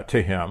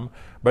to him,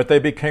 but they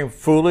became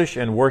foolish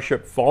and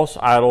worshipped false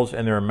idols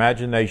in their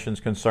imaginations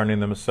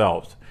concerning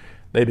themselves.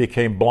 They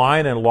became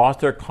blind and lost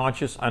their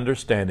conscious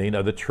understanding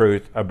of the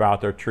truth about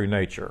their true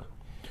nature.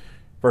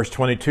 Verse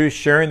 22,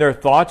 sharing their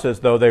thoughts as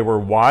though they were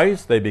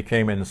wise, they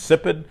became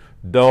insipid,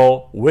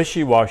 dull,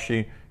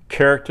 wishy-washy,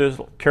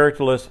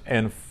 characterless,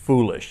 and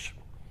foolish.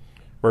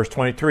 Verse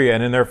 23,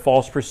 and in their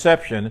false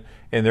perception,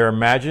 in their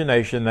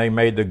imagination, they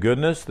made the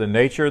goodness, the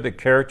nature, the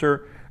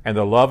character, and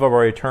the love of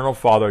our eternal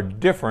Father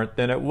different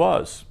than it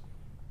was.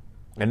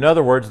 In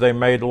other words, they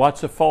made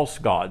lots of false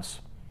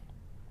gods.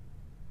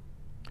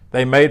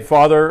 They made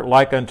Father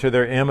like unto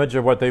their image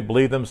of what they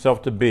believed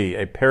themselves to be,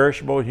 a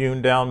perishable,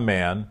 hewn down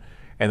man,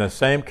 in the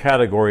same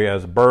category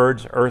as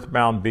birds,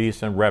 earthbound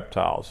beasts, and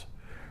reptiles.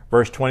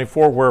 Verse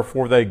 24,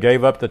 wherefore they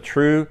gave up the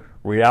true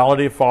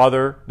reality of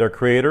Father, their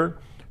Creator,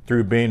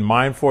 through being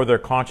mindful of their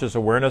conscious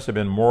awareness of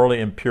being morally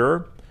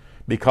impure,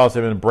 because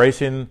of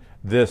embracing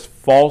this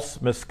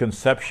false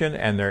misconception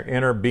and their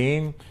inner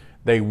being,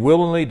 they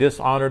willingly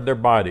dishonored their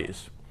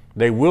bodies.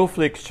 They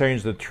willfully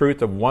exchanged the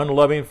truth of one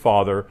loving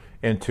Father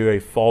into a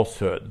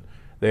falsehood.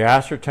 They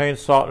ascertained,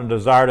 sought, and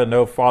desired to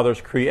know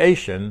Father's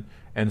creation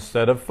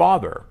instead of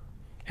Father,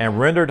 and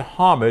rendered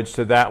homage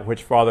to that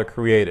which Father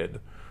created,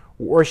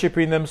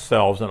 worshiping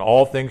themselves and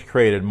all things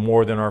created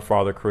more than our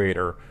Father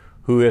Creator,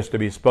 who is to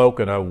be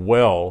spoken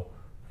well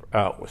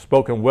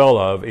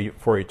of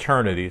for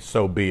eternity,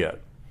 so be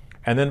it.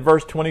 And then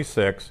verse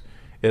 26,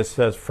 it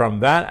says, from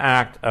that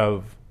act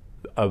of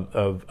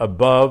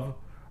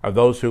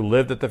those who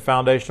lived at the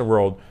foundation of the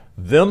world,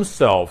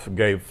 themselves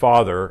gave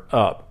Father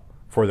up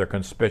for their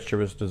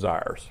conspicuous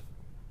desires.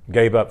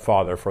 Gave up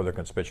Father for their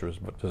conspicuous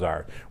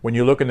desires. When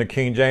you look in the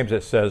King James,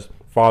 it says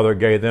Father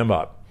gave them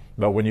up.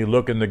 But when you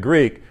look in the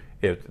Greek,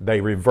 they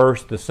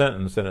reversed the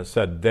sentence and it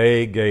said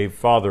they gave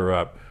Father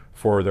up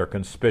for their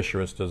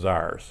conspicuous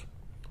desires.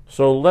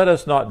 So let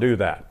us not do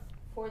that.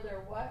 For their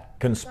what?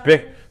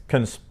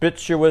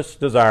 Conspicuous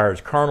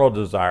desires, carnal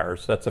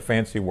desires. That's a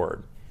fancy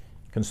word.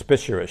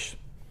 Conspicuous.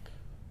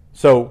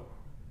 So,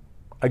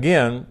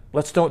 again,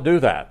 let's don't do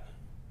that,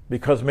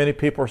 because many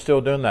people are still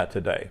doing that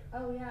today.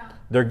 Oh, yeah.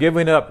 They're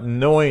giving up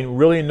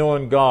really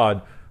knowing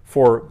God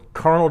for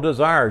carnal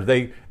desires.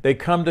 They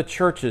come to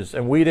churches,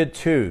 and we did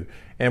too,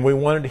 and we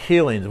wanted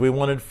healings, we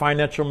wanted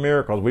financial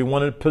miracles, we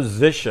wanted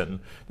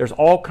position. There's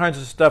all kinds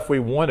of stuff we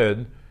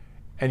wanted,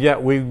 and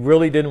yet we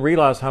really didn't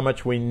realize how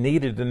much we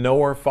needed to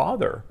know our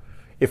Father.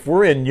 If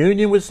we're in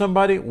union with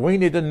somebody, we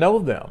need to know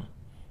them.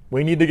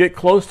 We need to get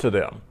close to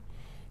them.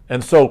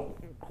 And so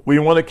we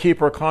want to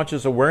keep our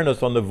conscious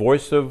awareness on the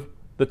voice of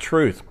the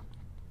truth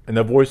and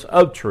the voice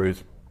of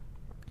truth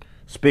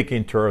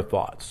speaking to our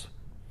thoughts.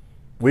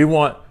 We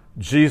want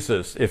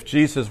Jesus, if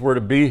Jesus were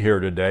to be here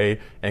today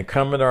and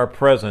come into our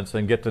presence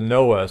and get to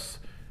know us,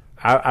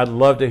 I'd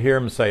love to hear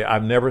him say,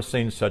 I've never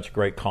seen such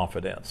great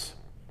confidence.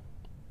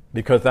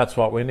 Because that's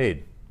what we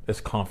need,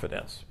 is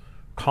confidence.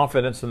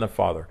 Confidence in the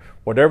Father.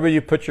 Whatever you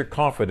put your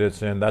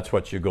confidence in, that's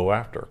what you go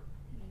after.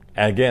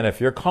 And again, if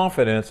your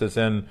confidence is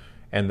in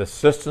the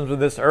systems of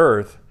this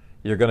earth,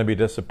 you're going to be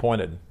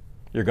disappointed.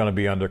 You're going to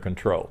be under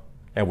control.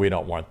 And we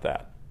don't want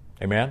that.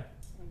 Amen?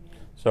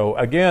 So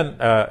again,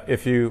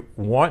 if you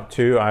want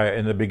to,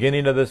 in the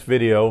beginning of this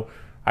video,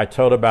 I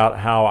told about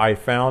how I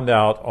found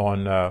out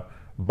on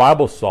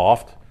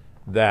BibleSoft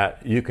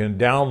that you can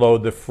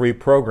download the free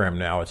program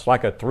now. It's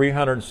like a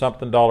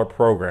 $300-something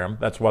program.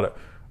 That's what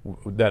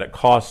it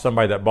cost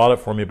somebody that bought it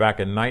for me back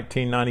in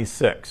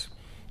 1996.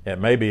 It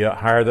may be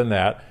higher than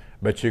that,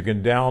 but you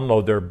can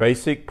download their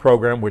basic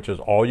program, which is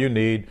all you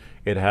need.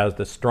 It has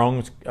the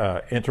Strong's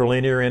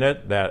interlinear in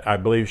it that I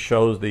believe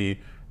shows the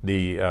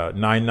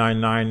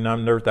 999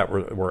 numbers that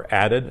were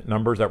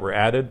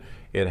added.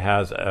 It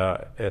has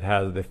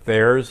the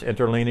Thayer's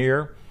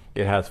interlinear.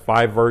 It has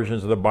 5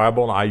 versions of the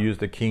Bible, and I use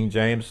the King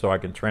James so I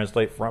can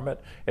translate from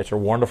it. It's a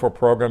wonderful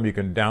program. You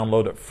can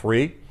download it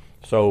free.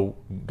 So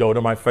go to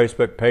my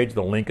Facebook page.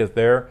 The link is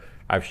there.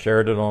 I've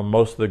shared it on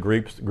most of the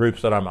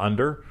groups that I'm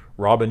under.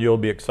 Robin, you'll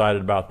be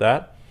excited about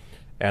that.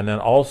 And then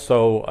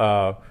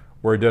also,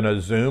 we're doing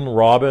a Zoom.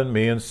 Robin,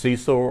 me, and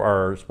Cecil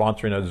are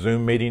sponsoring a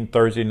Zoom meeting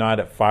Thursday night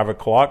at 5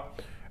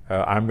 o'clock.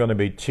 I'm going to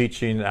be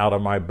teaching out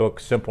of my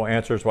book, Simple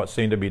Answers, What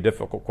Seem to Be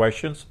Difficult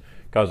Questions,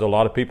 because a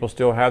lot of people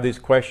still have these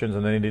questions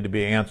and they need to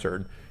be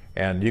answered.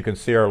 And you can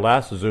see our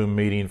last Zoom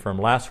meeting from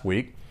last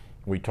week.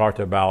 We talked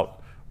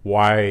about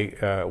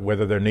why,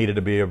 whether there needed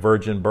to be a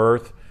virgin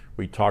birth.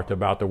 We talked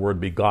about the word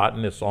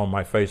begotten. It's on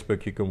my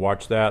Facebook. You can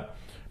watch that.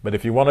 But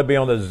if you want to be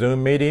on the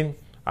Zoom meeting,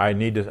 I'll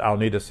need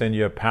to send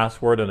you a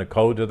password and a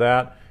code to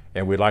that.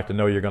 And we'd like to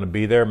know you're going to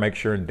be there. Make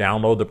sure and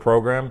download the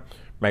program.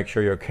 Make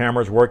sure your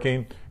camera's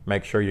working.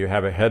 Make sure you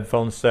have a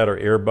headphone set or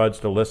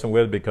earbuds to listen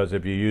with, because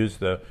if you use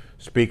the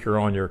speaker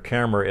on your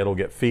camera, it'll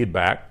get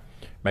feedback.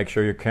 Make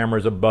sure your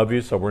camera's above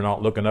you so we're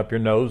not looking up your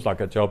nose. Like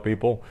I tell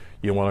people,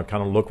 you want to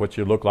kind of look what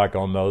you look like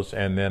on those.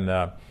 And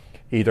then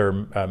either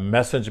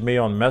message me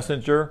on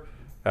Messenger,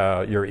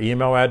 your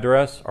email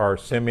address, or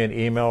send me an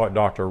email at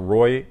Dr.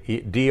 Roy,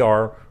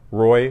 Dr.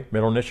 Roy,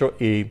 middle initial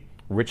E,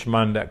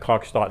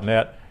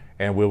 Richmond@Cox.net,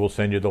 and we will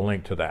send you the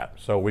link to that.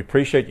 So we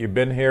appreciate you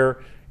being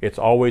here. It's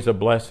always a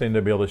blessing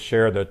to be able to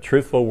share the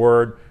truthful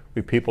word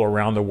with people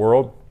around the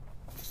world.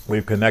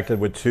 We've connected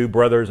with 2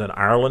 brothers in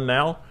Ireland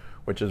now,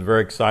 which is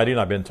very exciting.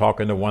 I've been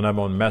talking to one of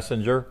them on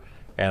Messenger,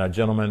 and a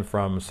gentleman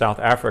from South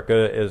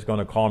Africa is going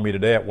to call me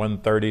today at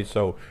 1:30.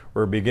 So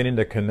we're beginning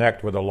to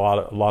connect with a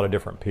lot of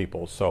different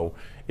people. So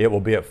it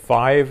will be at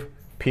 5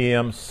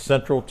 p.m.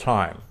 Central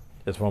Time.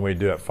 Is when we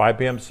do it, 5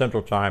 p.m.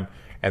 Central Time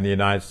in the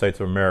United States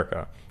of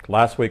America.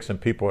 Last week, some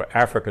people in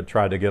Africa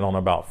tried to get on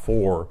about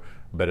 4,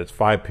 but it's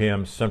 5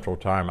 p.m. Central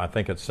Time. I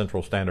think it's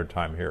Central Standard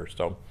Time here.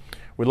 So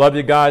we love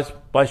you guys.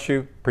 Bless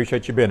you.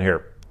 Appreciate you being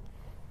here.